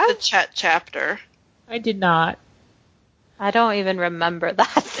liked the Chet chapter. I did not. I don't even remember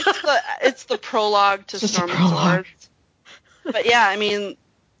that. It's the prologue to Storm and Swords. But yeah, I mean,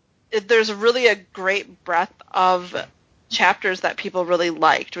 there's really a great breadth of chapters that people really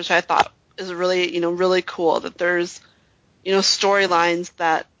liked, which I thought is really, really cool. That there's, storylines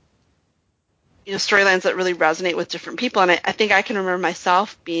that really resonate with different people. And I think I can remember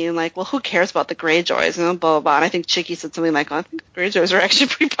myself being like, well, who cares about the Greyjoys? And blah, blah, blah. And I think Chicky said something like, I think the Greyjoys are actually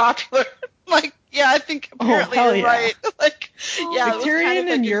pretty popular. Like, yeah, I think apparently you're right. Like, yeah, Victorian kind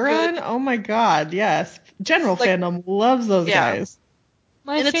of and Euron? Oh my god, yes. General fandom loves those guys.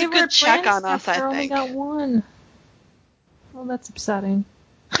 And it's a good check on us, I think. Only got one. Well, that's upsetting.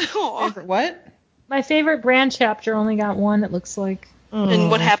 Favorite what? My favorite brand chapter only got one, it looks like. And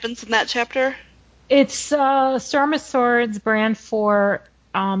what happens in that chapter? It's Storm of Swords, Brand 4,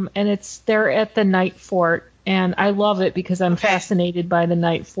 and they're at the Night Fort. And I love it because I'm fascinated by the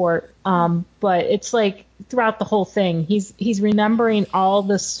Night Fort. But it's like throughout the whole thing, he's remembering all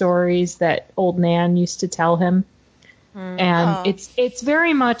the stories that old Nan used to tell him. And it's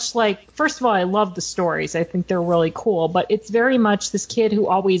very much like, first of all, I love the stories. I think they're really cool. But it's very much this kid who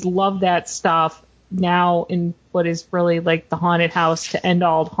always loved that stuff now in what is really like the haunted house to end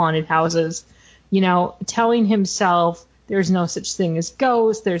all haunted houses, telling himself there's no such thing as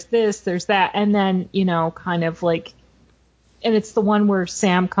ghosts, there's this, there's that. And then, kind of like, and it's the one where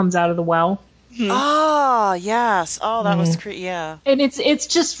Sam comes out of the well. Oh, yes. Oh, that was creepy. Yeah. And it's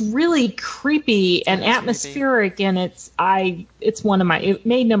just really creepy and atmospheric, creepy. And it's one of it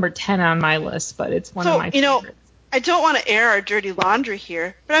made number 10 on my list, but it's one of my favorites. I don't want to air our dirty laundry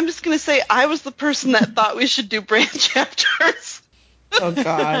here, but I'm just going to say I was the person that thought we should do brand chapters. Oh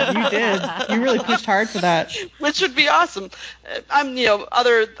God, you did. You really pushed hard for that. Which would be awesome.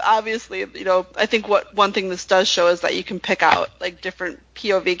 Obviously, I think one thing this does show is that you can pick out like different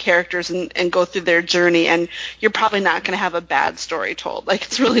POV characters and go through their journey, and you're probably not going to have a bad story told. Like,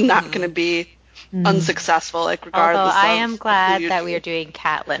 it's really not going to be unsuccessful, like, regardless. Although I am glad that we are doing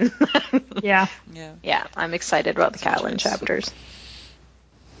Catelyn. Yeah. Yeah, I'm excited about the Catelyn chapters.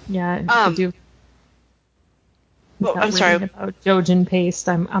 Yeah, I do. Well, I'm sorry. About Jojen Paste,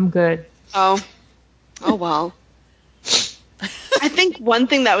 I'm good. Oh well. I think one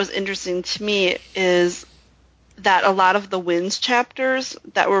thing that was interesting to me is that a lot of the Winds chapters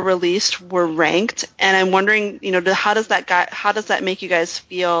that were released were ranked, and I'm wondering, how does that make you guys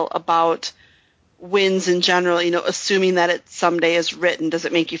feel about Winds in general? Assuming that it someday is written, does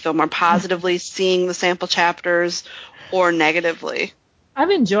it make you feel more positively seeing the sample chapters, or negatively? I've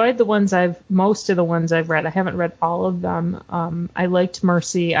enjoyed most of the ones I've read. I haven't read all of them. I liked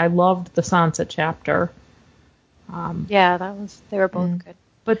Mercy. I loved the Sansa chapter. They were both good.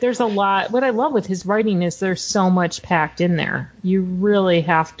 But there's a lot. What I love with his writing is there's so much packed in there. You really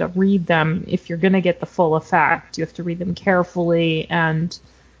have to read them if you're going to get the full effect. You have to read them carefully, and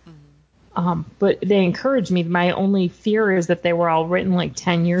but they encourage me. My only fear is that they were all written like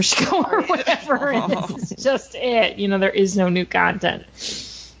 10 years ago or whatever, and this is just it. There is no new content.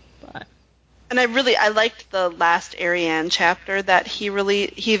 But. And I liked the last Arianne chapter that he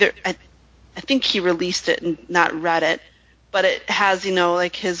released. I think he released it and not read it, but it has,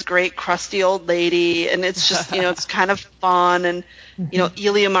 like his great crusty old lady, and it's just, it's kind of fun, and,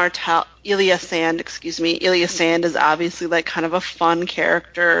 Elia Sand is obviously like kind of a fun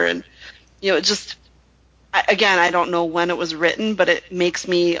character, and, it just, again, I don't know when it was written, but it makes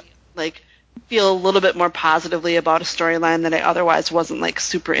me like feel a little bit more positively about a storyline that I otherwise wasn't like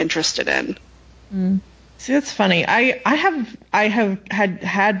super interested in. See, that's funny. I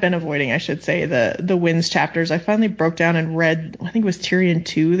had been avoiding, I should say, the Winds chapters. I finally broke down and read, I think it was Tyrion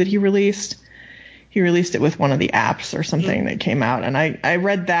 2 that he released. He released it with one of the apps or something that came out, and I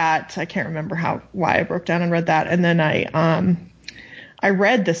read that. I can't remember why I broke down and read that, and then I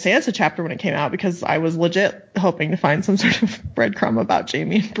read the Sansa chapter when it came out because I was legit hoping to find some sort of breadcrumb about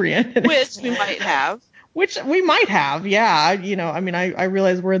Jaime and Brienne. Which we might have. Which we might have, yeah. I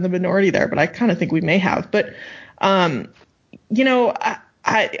realize we're in the minority there, but I kind of think we may have. But, I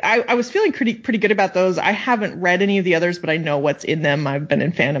was feeling pretty good about those. I haven't read any of the others, but I know what's in them. I've been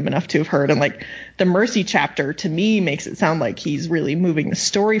in fandom enough to have heard. And like the Mercy chapter to me makes it sound like he's really moving the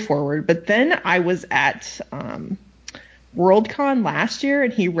story forward. But then I was at Worldcon last year,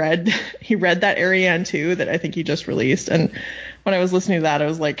 and he read that Arianne 2 that I think he just released, and when I was listening to that, I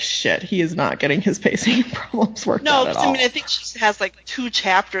was like, shit, he is not getting his pacing problems worked out at all. No, I think she has like 2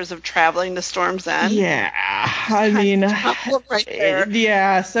 chapters of traveling to Storm's End. Yeah, I mean, right there.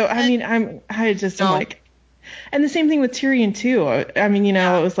 Yeah, so I mean, I'm like, And the same thing with Tyrion too. I mean,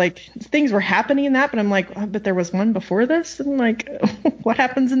 it was like things were happening in that, but I'm like, oh, but there was one before this, and like, what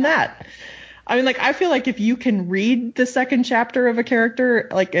happens in that? I mean, like, I feel like if you can read the second chapter of a character,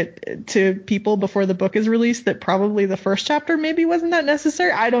 like, to people before the book is released, that probably the first chapter maybe wasn't that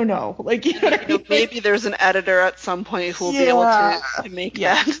necessary. I don't know. Like, you know what I mean? Maybe there's an editor at some point who will be able to make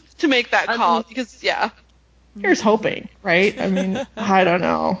that call. Because, here's hoping, right? I mean, I don't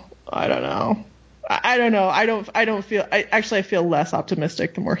know. I feel less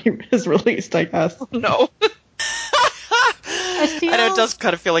optimistic the more he is released, I guess. No. I know it does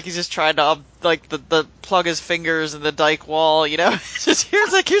kind of feel like he's just trying to the plug his fingers in the dike wall, Just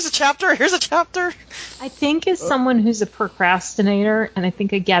here's a chapter. I think as someone who's a procrastinator, and I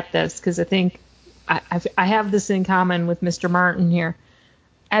think I get this because I think I have this in common with Mr. Martin here.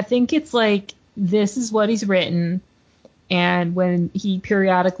 I think it's like this is what he's written, and when he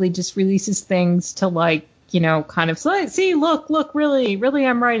periodically just releases things to kind of say, see, look, really,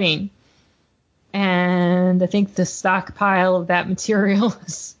 I'm writing. And I think the stockpile of that material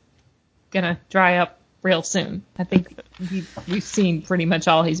is going to dry up real soon. I think we've seen pretty much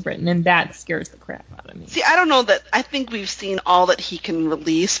all he's written, and that scares the crap out of me. See, I don't know that. I think we've seen all that he can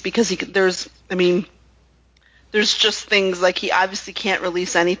release because there's just things like he obviously can't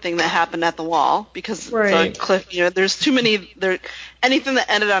release anything that happened at the wall because the cliff. There's too many. Anything that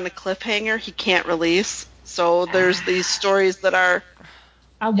ended on a cliffhanger, he can't release. So there's these stories that are.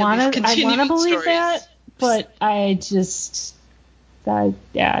 I want to believe that, but I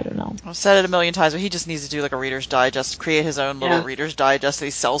don't know. I've said it a million times, but he just needs to do like a Reader's Digest, create his own little Reader's Digest that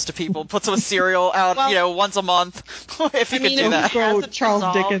he sells to people, puts some cereal out, once a month, if he could do that. Go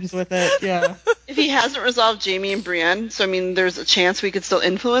Charles Dickens with it, yeah. If he hasn't resolved Jaime and Brienne, so there's a chance we could still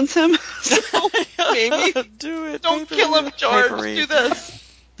influence him. So maybe do it. Don't kill him, George. Do this.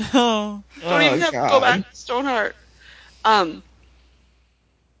 Don't even have to go back to Stoneheart.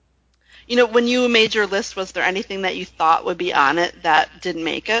 When you made your list, was there anything that you thought would be on it that didn't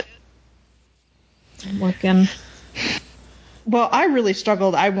make it? I'm looking. Well, I really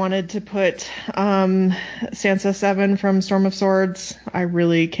struggled. I wanted to put Sansa 7 from Storm of Swords. I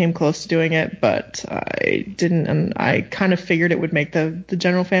really came close to doing it, but I didn't, and I kind of figured it would make the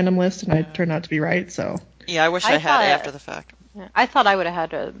general fandom list, and I turned out to be right, so. Yeah, I wish I had after the fact. I thought I would have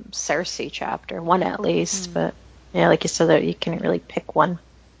had a Cersei chapter, one at least, but like you said, that you can't really pick one.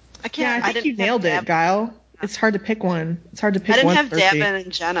 I think you nailed it, Guile. It's hard to pick one. It's hard to pick one. I didn't have Davin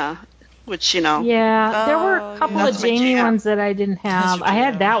and Jenna, which, Yeah, there were a couple of Jaime ones that I didn't have. I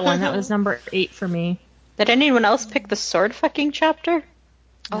had that one. That was number 8 for me. Did anyone else pick the sword fucking chapter?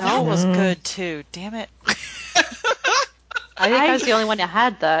 Oh, that was good, too. Damn it. I think I was the only one that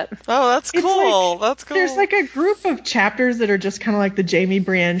had that. Oh, that's cool. That's cool. There's like a group of chapters that are just kind of like the Jaime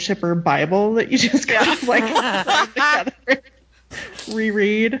Brienne shipper Bible that you just kind of together.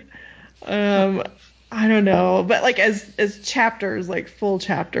 Reread. I don't know, but like as chapters, like full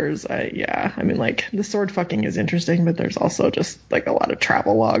chapters, like the sword fucking is interesting, but there's also just like a lot of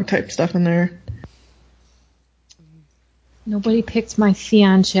travelogue type stuff in there. Nobody picked my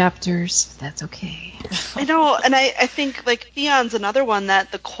Theon chapters. That's okay. I know, and I think like Theon's another one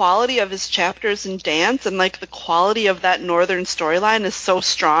that the quality of his chapters in Dance and like the quality of that northern storyline is so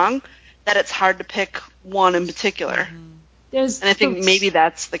strong that it's hard to pick one in particular. And I think maybe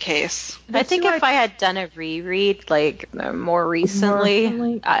that's the case. I think if I had done a reread like more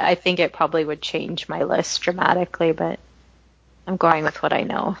recently, I think it probably would change my list dramatically, but I'm going with what I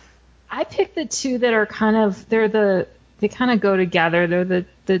know. I picked the two that are they kind of go together. They're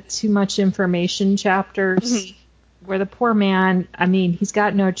the too much information chapters where the poor man, he's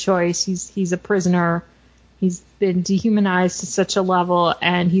got no choice. He's a prisoner. He's been dehumanized to such a level,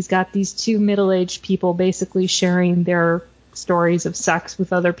 and he's got these two middle-aged people basically sharing their stories of sex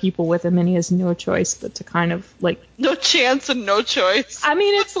with other people with him, and he has no choice but to kind of like... No chance and no choice.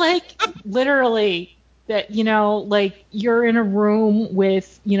 It's like literally that, like you're in a room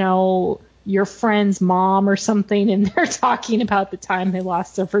with, your friend's mom or something, and they're talking about the time they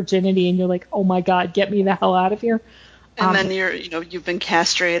lost their virginity, and you're like, oh my God, get me the hell out of here. And then you've been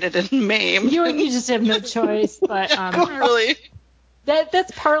castrated and maimed. You just have no choice. But really,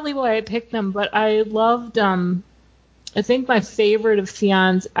 that's partly why I picked them. But I loved. I think my favorite of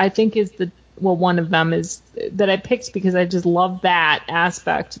Theon's, I think, is one of them is that I picked because I just love that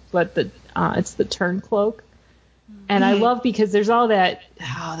aspect. But it's the Turncloak, and I love because there's all that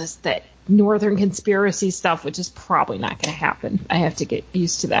that northern conspiracy stuff, which is probably not going to happen. I have to get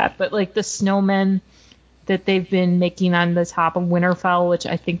used to that. But like the snowmen that they've been making on the top of Winterfell, which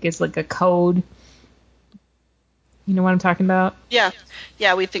I think is like a code. You know what I'm talking about? Yeah.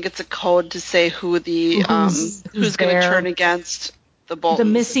 Yeah, we think it's a code to say who the who's going to turn against the Boltons.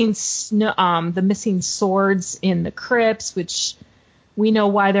 The missing swords in the crypts, which we know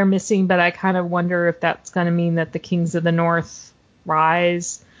why they're missing, but I kind of wonder if that's going to mean that the Kings of the North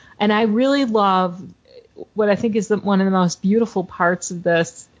rise. And I really love what I think is one of the most beautiful parts of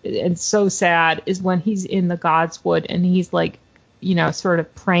this, and so sad, is when he's in the Godswood and he's like, you know, sort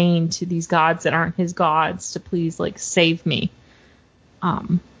of praying to these gods that aren't his gods to please, like, save me. I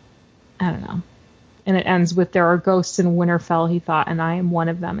don't know. And it ends with, there are ghosts in Winterfell, he thought, and I am one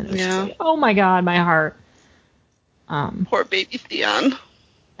of them. And it was just like, oh my God, my heart. Poor baby Theon.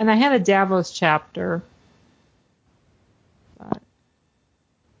 And I had a Davos chapter.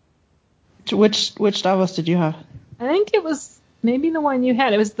 Which Davos did you have? I think it was maybe the one you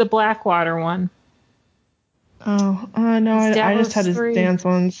had. It was the Blackwater one. Oh, no, I just had his dance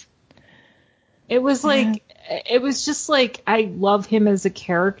ones. It was like, it was just like, I love him as a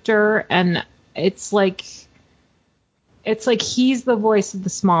character, and it's like he's the voice of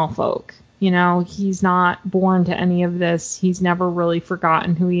the small folk. You know, he's not born to any of this. He's never really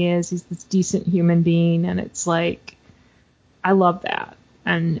forgotten who he is. He's this decent human being, and it's like, I love that.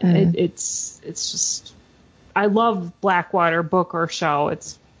 And it's just, I love Blackwater, book or show.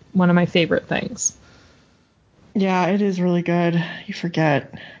 It's one of my favorite things. Yeah, it is really good. You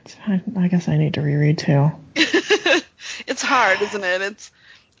forget. I guess I need to reread too. It's hard, isn't it? It's.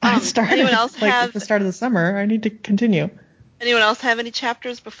 I started anyone else have at the start of the summer. I need to continue. Anyone else have any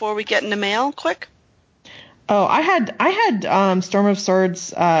chapters before we get into mail? Quick. Oh, I had Storm of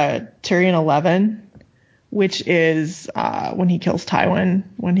Swords, Tyrion 11, which is when he kills Tywin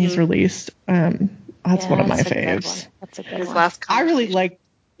when he's released. That's one of my faves. That's a good one. I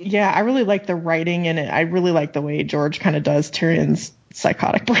really like the writing in it. I really like the way George kind of does Tyrion's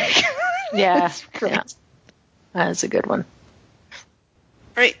psychotic break. Yeah, that's a good one.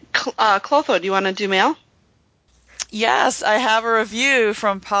 All right, Clotho, do you want to do mail? Yes, I have a review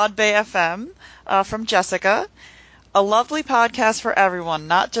from Podbay FM from Jessica. A lovely podcast for everyone,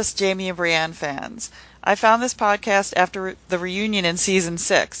 not just Jaime and Brienne fans. I found this podcast after the reunion in season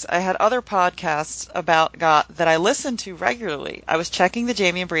 6. I had other podcasts about GOT that I listened to regularly. I was checking the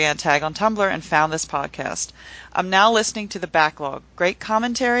Jaime and Brienne tag on Tumblr and found this podcast. I'm now listening to the backlog. Great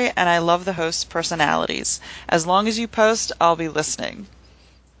commentary, and I love the host's personalities. As long as you post, I'll be listening.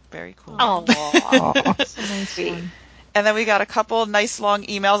 Very cool. Oh, That's a nice one. And then we got a couple nice long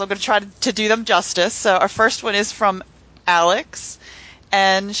emails. I'm going to try to do them justice. So our first one is from Alex,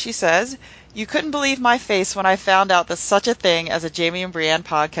 and she says, "You couldn't believe my face when I found out that such a thing as a Jaime and Brienne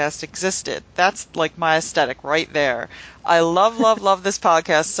podcast existed. That's like my aesthetic right there. I love this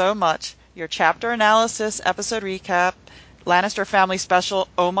podcast so much. Your chapter analysis, episode recap, Lannister family special,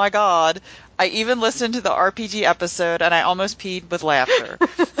 oh my god. I even listened to the RPG episode and I almost peed with laughter.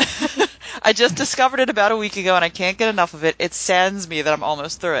 I just discovered it about a week ago and I can't get enough of it. It saddens me that I'm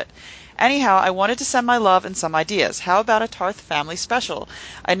almost through it. Anyhow, I wanted to send my love and some ideas. How about a Tarth family special?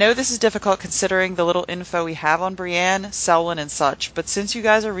 I know this is difficult considering the little info we have on Brienne, Selwyn, and such, but since you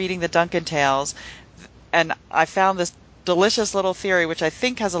guys are reading the Duncan Tales, and I found this delicious little theory which I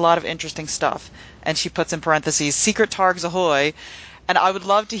think has a lot of interesting stuff, and she puts in parentheses, Secret Targs Ahoy, and I would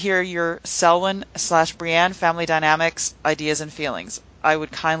love to hear your Selwyn/Brienne family dynamics, ideas, and feelings. I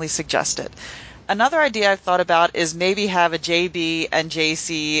would kindly suggest it. Another idea I've thought about is maybe have a JB and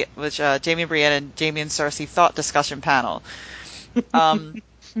JC, which Jaime and Brienne and Jaime and Cersei thought discussion panel.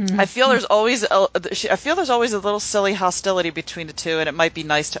 I feel there's always a little silly hostility between the two, and it might be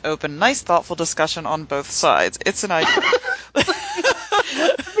nice to open a nice, thoughtful discussion on both sides. It's an idea.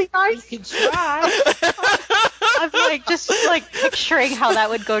 Be nice. You can try. I'm just picturing how that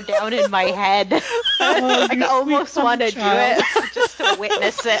would go down in my head. I almost want to do it just to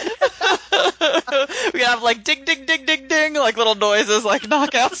witness it. We have like ding, ding, ding, ding, ding, like little noises, like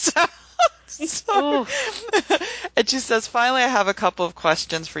knockout sounds. And she says, finally, I have a couple of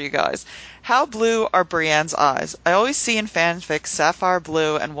questions for you guys. How blue are Brienne's eyes? I always see in fanfic sapphire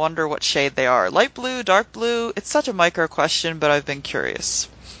blue and wonder what shade they are. Light blue, dark blue? It's such a micro question, but I've been curious.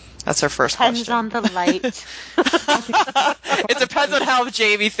 That's her first question. Depends on the light. It depends on how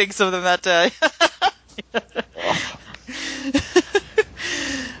Jaime thinks of them that day.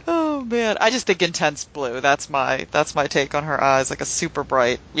 Oh man, I just think intense blue. That's my take on her eyes, like a super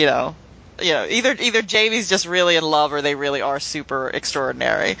bright, either Jaime's just really in love or they really are super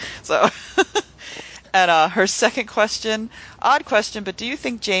extraordinary. So, and her second question, odd question, but do you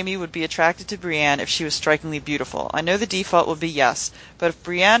think Jaime would be attracted to Brienne if she was strikingly beautiful? I know the default would be yes, but if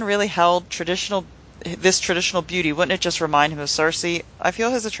Brienne really held traditional this traditional beauty, wouldn't it just remind him of Cersei? I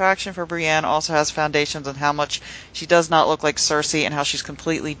feel his attraction for Brienne also has foundations on how much she does not look like Cersei and how she's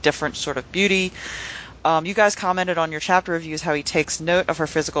completely different sort of beauty. You guys commented on your chapter reviews how he takes note of her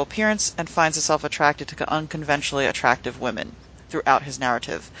physical appearance and finds himself attracted to unconventionally attractive women throughout his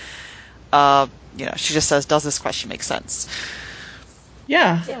narrative. She just says, does this question make sense?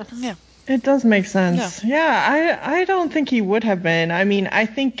 Yeah. Yeah. It does make sense. Yeah, I don't think he would have been. I mean, I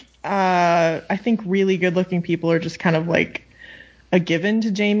think really good-looking people are just kind of like a given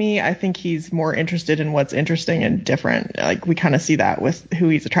to Jaime. I think he's more interested in what's interesting and different. Like, we kind of see that with who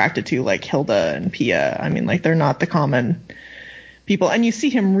he's attracted to, like Hilda and Pia. I mean, like, they're not the common people. And you see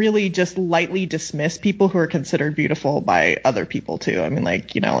him really just lightly dismiss people who are considered beautiful by other people, too. I mean,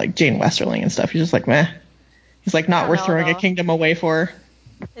 like, like Jane Westerling and stuff. He's just like, meh. He's like, not worth throwing a kingdom away for.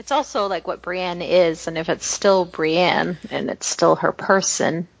 It's also like what Brienne is, and if it's still Brienne and it's still her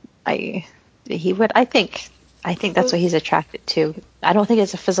person, I think that's what he's attracted to. I don't think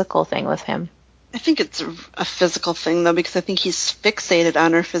it's a physical thing with him. I think it's a physical thing though, because I think he's fixated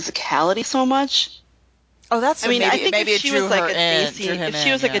on her physicality so much. Oh, that's. I mean, maybe, I think maybe if she was like a Daisy,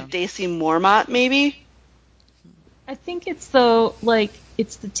 like a Daisy Mormont, maybe. I think it's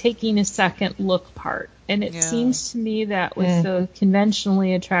it's the taking a second look part. And it seems to me that with the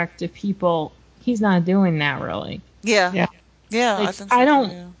conventionally attractive people, he's not doing that really. Yeah. I think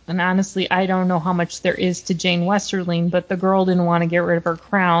so. And honestly, I don't know how much there is to Jane Westerling, but the girl didn't want to get rid of her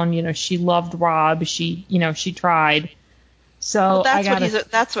crown. She loved Robb. She tried. So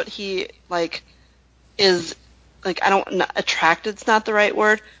that's what he is like. Attracted's not the right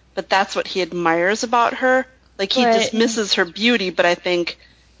word, but that's what he admires about her. Like, he dismisses her beauty, but I think,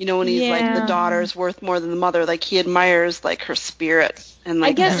 when he's like, the daughter's worth more than the mother, like, he admires, like, her spirit, and,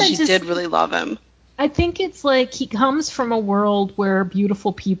 like, she did really love him. I think it's like he comes from a world where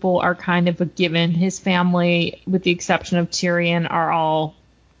beautiful people are kind of a given. His family, with the exception of Tyrion, are all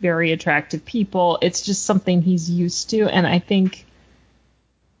very attractive people. It's just something he's used to, and I think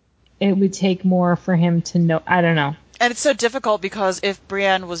it would take more for him to know. I don't know. And it's so difficult because if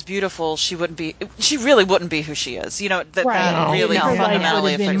Brienne was beautiful, she really wouldn't be who she is. That really her fundamentally life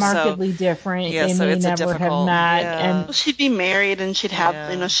would have been markedly different. They may never have met. And well, she'd be married, and she'd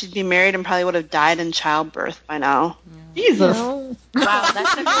have, she'd be married and probably would have died in childbirth by now. Jesus. Wow,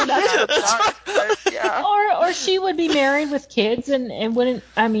 that's Or she would be married with kids and wouldn't,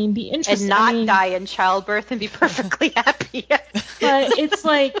 be interested. And not die in childbirth and be perfectly happy. But it's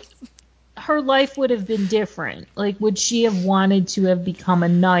like, her life would have been different. Like, would she have wanted to have become a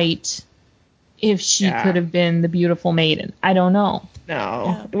knight if she could have been the beautiful maiden? I don't know.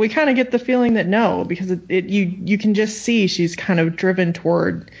 No. We kind of get the feeling that no, because you can just see she's kind of driven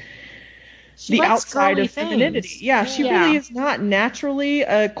toward the outside of femininity. Yeah, she really is not naturally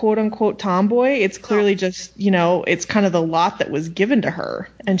a quote-unquote tomboy. It's clearly just, it's kind of the lot that was given to her.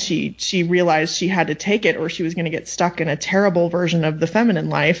 And she realized she had to take it or she was going to get stuck in a terrible version of the feminine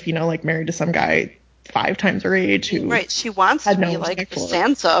life, like married to some guy 5 times her age who she wants to be like the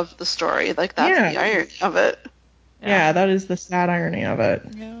Sansa of the story. Like, that's the irony of it. Yeah, that is the sad irony of it.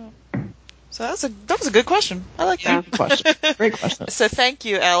 Yeah. So that was a good question. I like that. Good question. Great question. So thank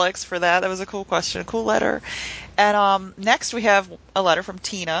you, Alex, for that. That was a cool question, a cool letter. And next we have a letter from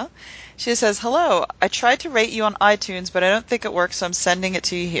Tina. She says, "Hello, I tried to rate you on iTunes, but I don't think it works, so I'm sending it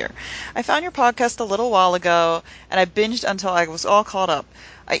to you here. I found your podcast a little while ago, and I binged until I was all caught up.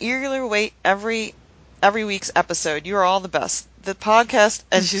 I eagerly wait every week's episode. You are all the best. The podcast,"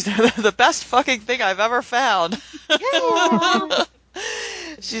 and she's the best fucking thing I've ever found.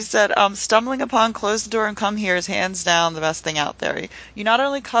 She said, "Stumbling upon Close the Door and Come Here is hands down the best thing out there. You not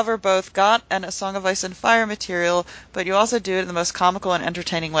only cover both GOT and A Song of Ice and Fire material, but you also do it in the most comical and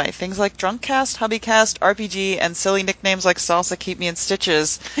entertaining way. Things like Drunkcast, Hubbycast, RPG, and silly nicknames like Salsa keep me in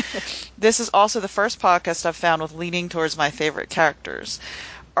stitches. This is also the first podcast I've found with leaning towards my favorite characters.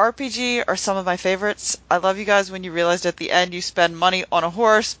 RPG are some of my favorites. I love you guys when you realized at the end you spend money on a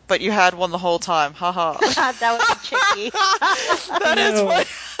horse, but you had one the whole time. Haha." That was tricky. That is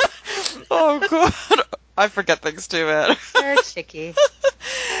funny. Oh, God. I forget things too, man. They're tricky.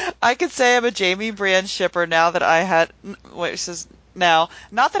 "I could say I'm a Jaime Brienne shipper now that I had... Wait, it says now.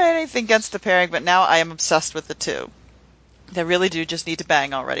 Not that I had anything against the pairing, but now I am obsessed with the two. They really do just need to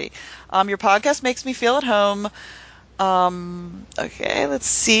bang already. Your podcast makes me feel at home. Okay, let's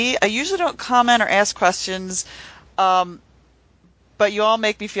see. I usually don't comment or ask questions, but you all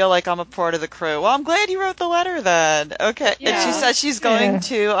make me feel like I'm a part of the crew." Well, I'm glad you wrote the letter then. Okay. Yeah. And she said she's going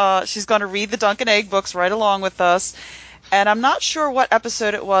to read the Dunk and Egg books right along with us. And I'm not sure what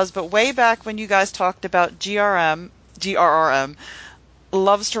episode it was, but way back when you guys talked about GRRM,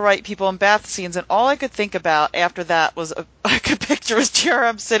 loves to write people in bath scenes, and all I could think about after that was I could picture was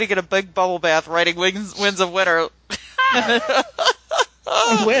GRM sitting in a big bubble bath writing Winds of Winter.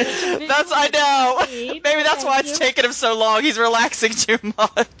 I know. Maybe that's why it's taken him so long. He's relaxing too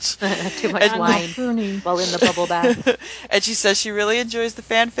much. Too much wine while in the bubble bath. And she says she really enjoys the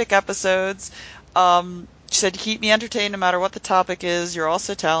fanfic episodes. She said, keep me entertained no matter what the topic is. You're all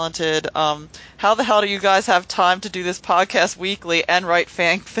so talented. How the hell do you guys have time to do this podcast weekly and write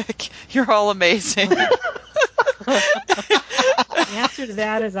fanfic? You're all amazing. The answer to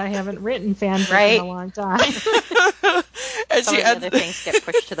that is I haven't written fanfic in a long time. And some of the other things get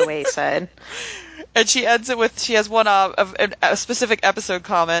pushed to the wayside. And she ends it with, she has one a specific episode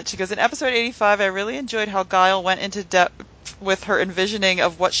comment. She goes, in episode 85, I really enjoyed how Guile went into depth with her envisioning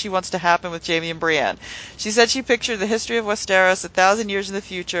of what she wants to happen with Jaime and Brienne. She said she pictured the history of Westeros 1,000 years in the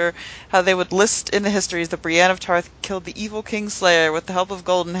future, how they would list in the histories that Brienne of Tarth killed the evil Kingslayer with the help of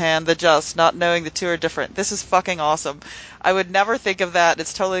Goldenhand the Just, not knowing the two are different. This is fucking awesome. I would never think of that.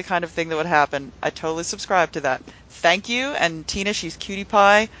 It's totally the kind of thing that would happen. I totally subscribe to that. Thank you. And Tina, she's Cutie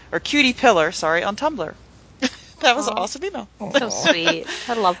Pillar, on Tumblr. That was an awesome email. So sweet.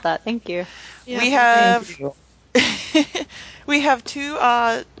 I love that. Thank you. Yeah, we have two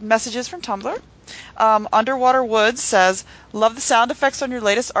messages from Tumblr. Underwater Woods says, love the sound effects on your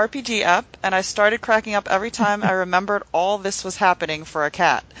latest RPG app, and I started cracking up every time I remembered all this was happening for a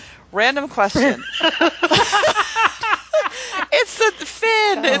cat. Random question. It's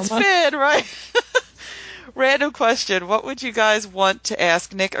Finn. It's Finn, right? Random question. What would you guys want to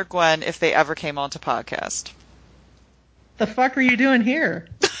ask Nick or Gwen if they ever came onto podcast? The fuck are you doing here?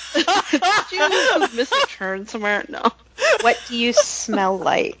 Did you miss a turn somewhere? No. What do you smell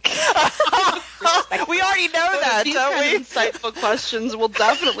like? We already know that, these don't we? Insightful questions will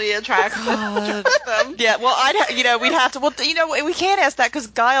definitely attract them. Yeah, well, we'd have to. Well, we can't ask that because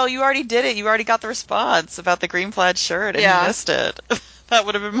Guile, you already did it. You already got the response about the green plaid shirt, and you missed it. That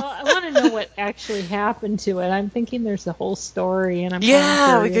would have been. Well, I want to know what actually happened to it. I'm thinking there's a whole story, and I'm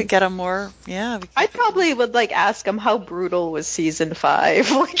we could get him more. Yeah, I probably would ask him how brutal was season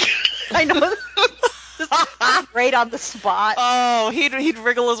 5. I know. Right on the spot. Oh, he'd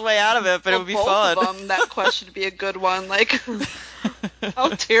wriggle his way out of it, but it would be fun. Both of them, that question would be a good one. How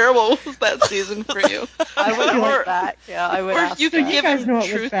terrible was that season for you? I would like that. Yeah, I would. Or you could give him know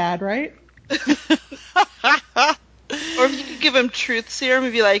it was bad, right? Or if you could give him truth serum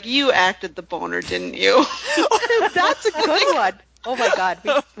and be like, you acted the boner, didn't you? That's a good one. Oh my god,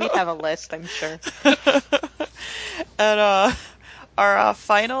 we'd have a list, I'm sure. And our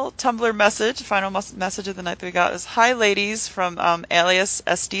final Tumblr message, message of the night that we got is, hi ladies, from alias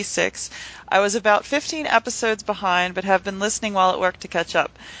SD6. I was about 15 episodes behind, but have been listening while at work to catch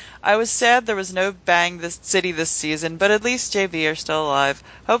up. I was sad there was no Bang City this season, but at least JB are still alive.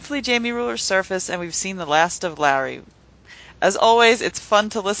 Hopefully Jaime Ruler's surface, and we've seen the last of Larry. As always, it's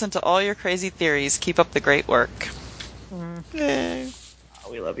fun to listen to all your crazy theories. Keep up the great work. Oh,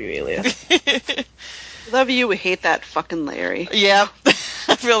 we love you, Alias. Love you. We hate that fucking Larry. Yeah,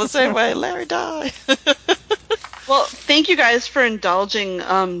 I feel the same way. Larry, die. Well, thank you guys for indulging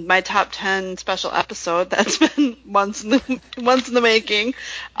my top 10 special episode. That's been months in the making.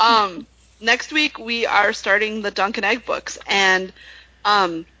 Next week we are starting the Dunk and Egg books, and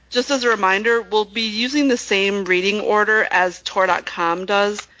just as a reminder, we'll be using the same reading order as Tor.com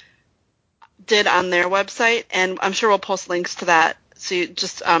did on their website, and I'm sure we'll post links to that so you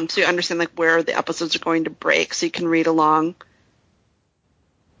just so you understand where the episodes are going to break, so you can read along.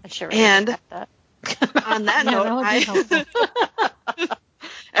 I sure and that. On that note,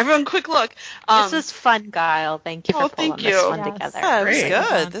 everyone, quick look. This was fun, Guile. Thank you for pulling this one together. Yeah, it was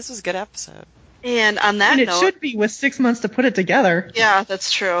good. This was a good episode. And on that note, it should be with 6 months to put it together. Yeah,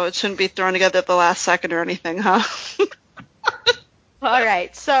 that's true. It shouldn't be thrown together at the last second or anything, huh? All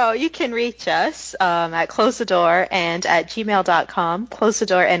right, so you can reach us at closethedoor and at gmail.com,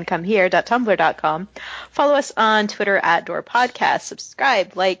 closethedoorandcomehere.tumblr.com. Follow us on Twitter at Door Podcast.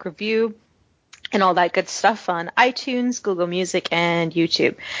 Subscribe, like, review, and all that good stuff on iTunes, Google Music, and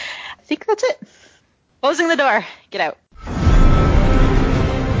YouTube. I think that's it. Closing the door. Get out.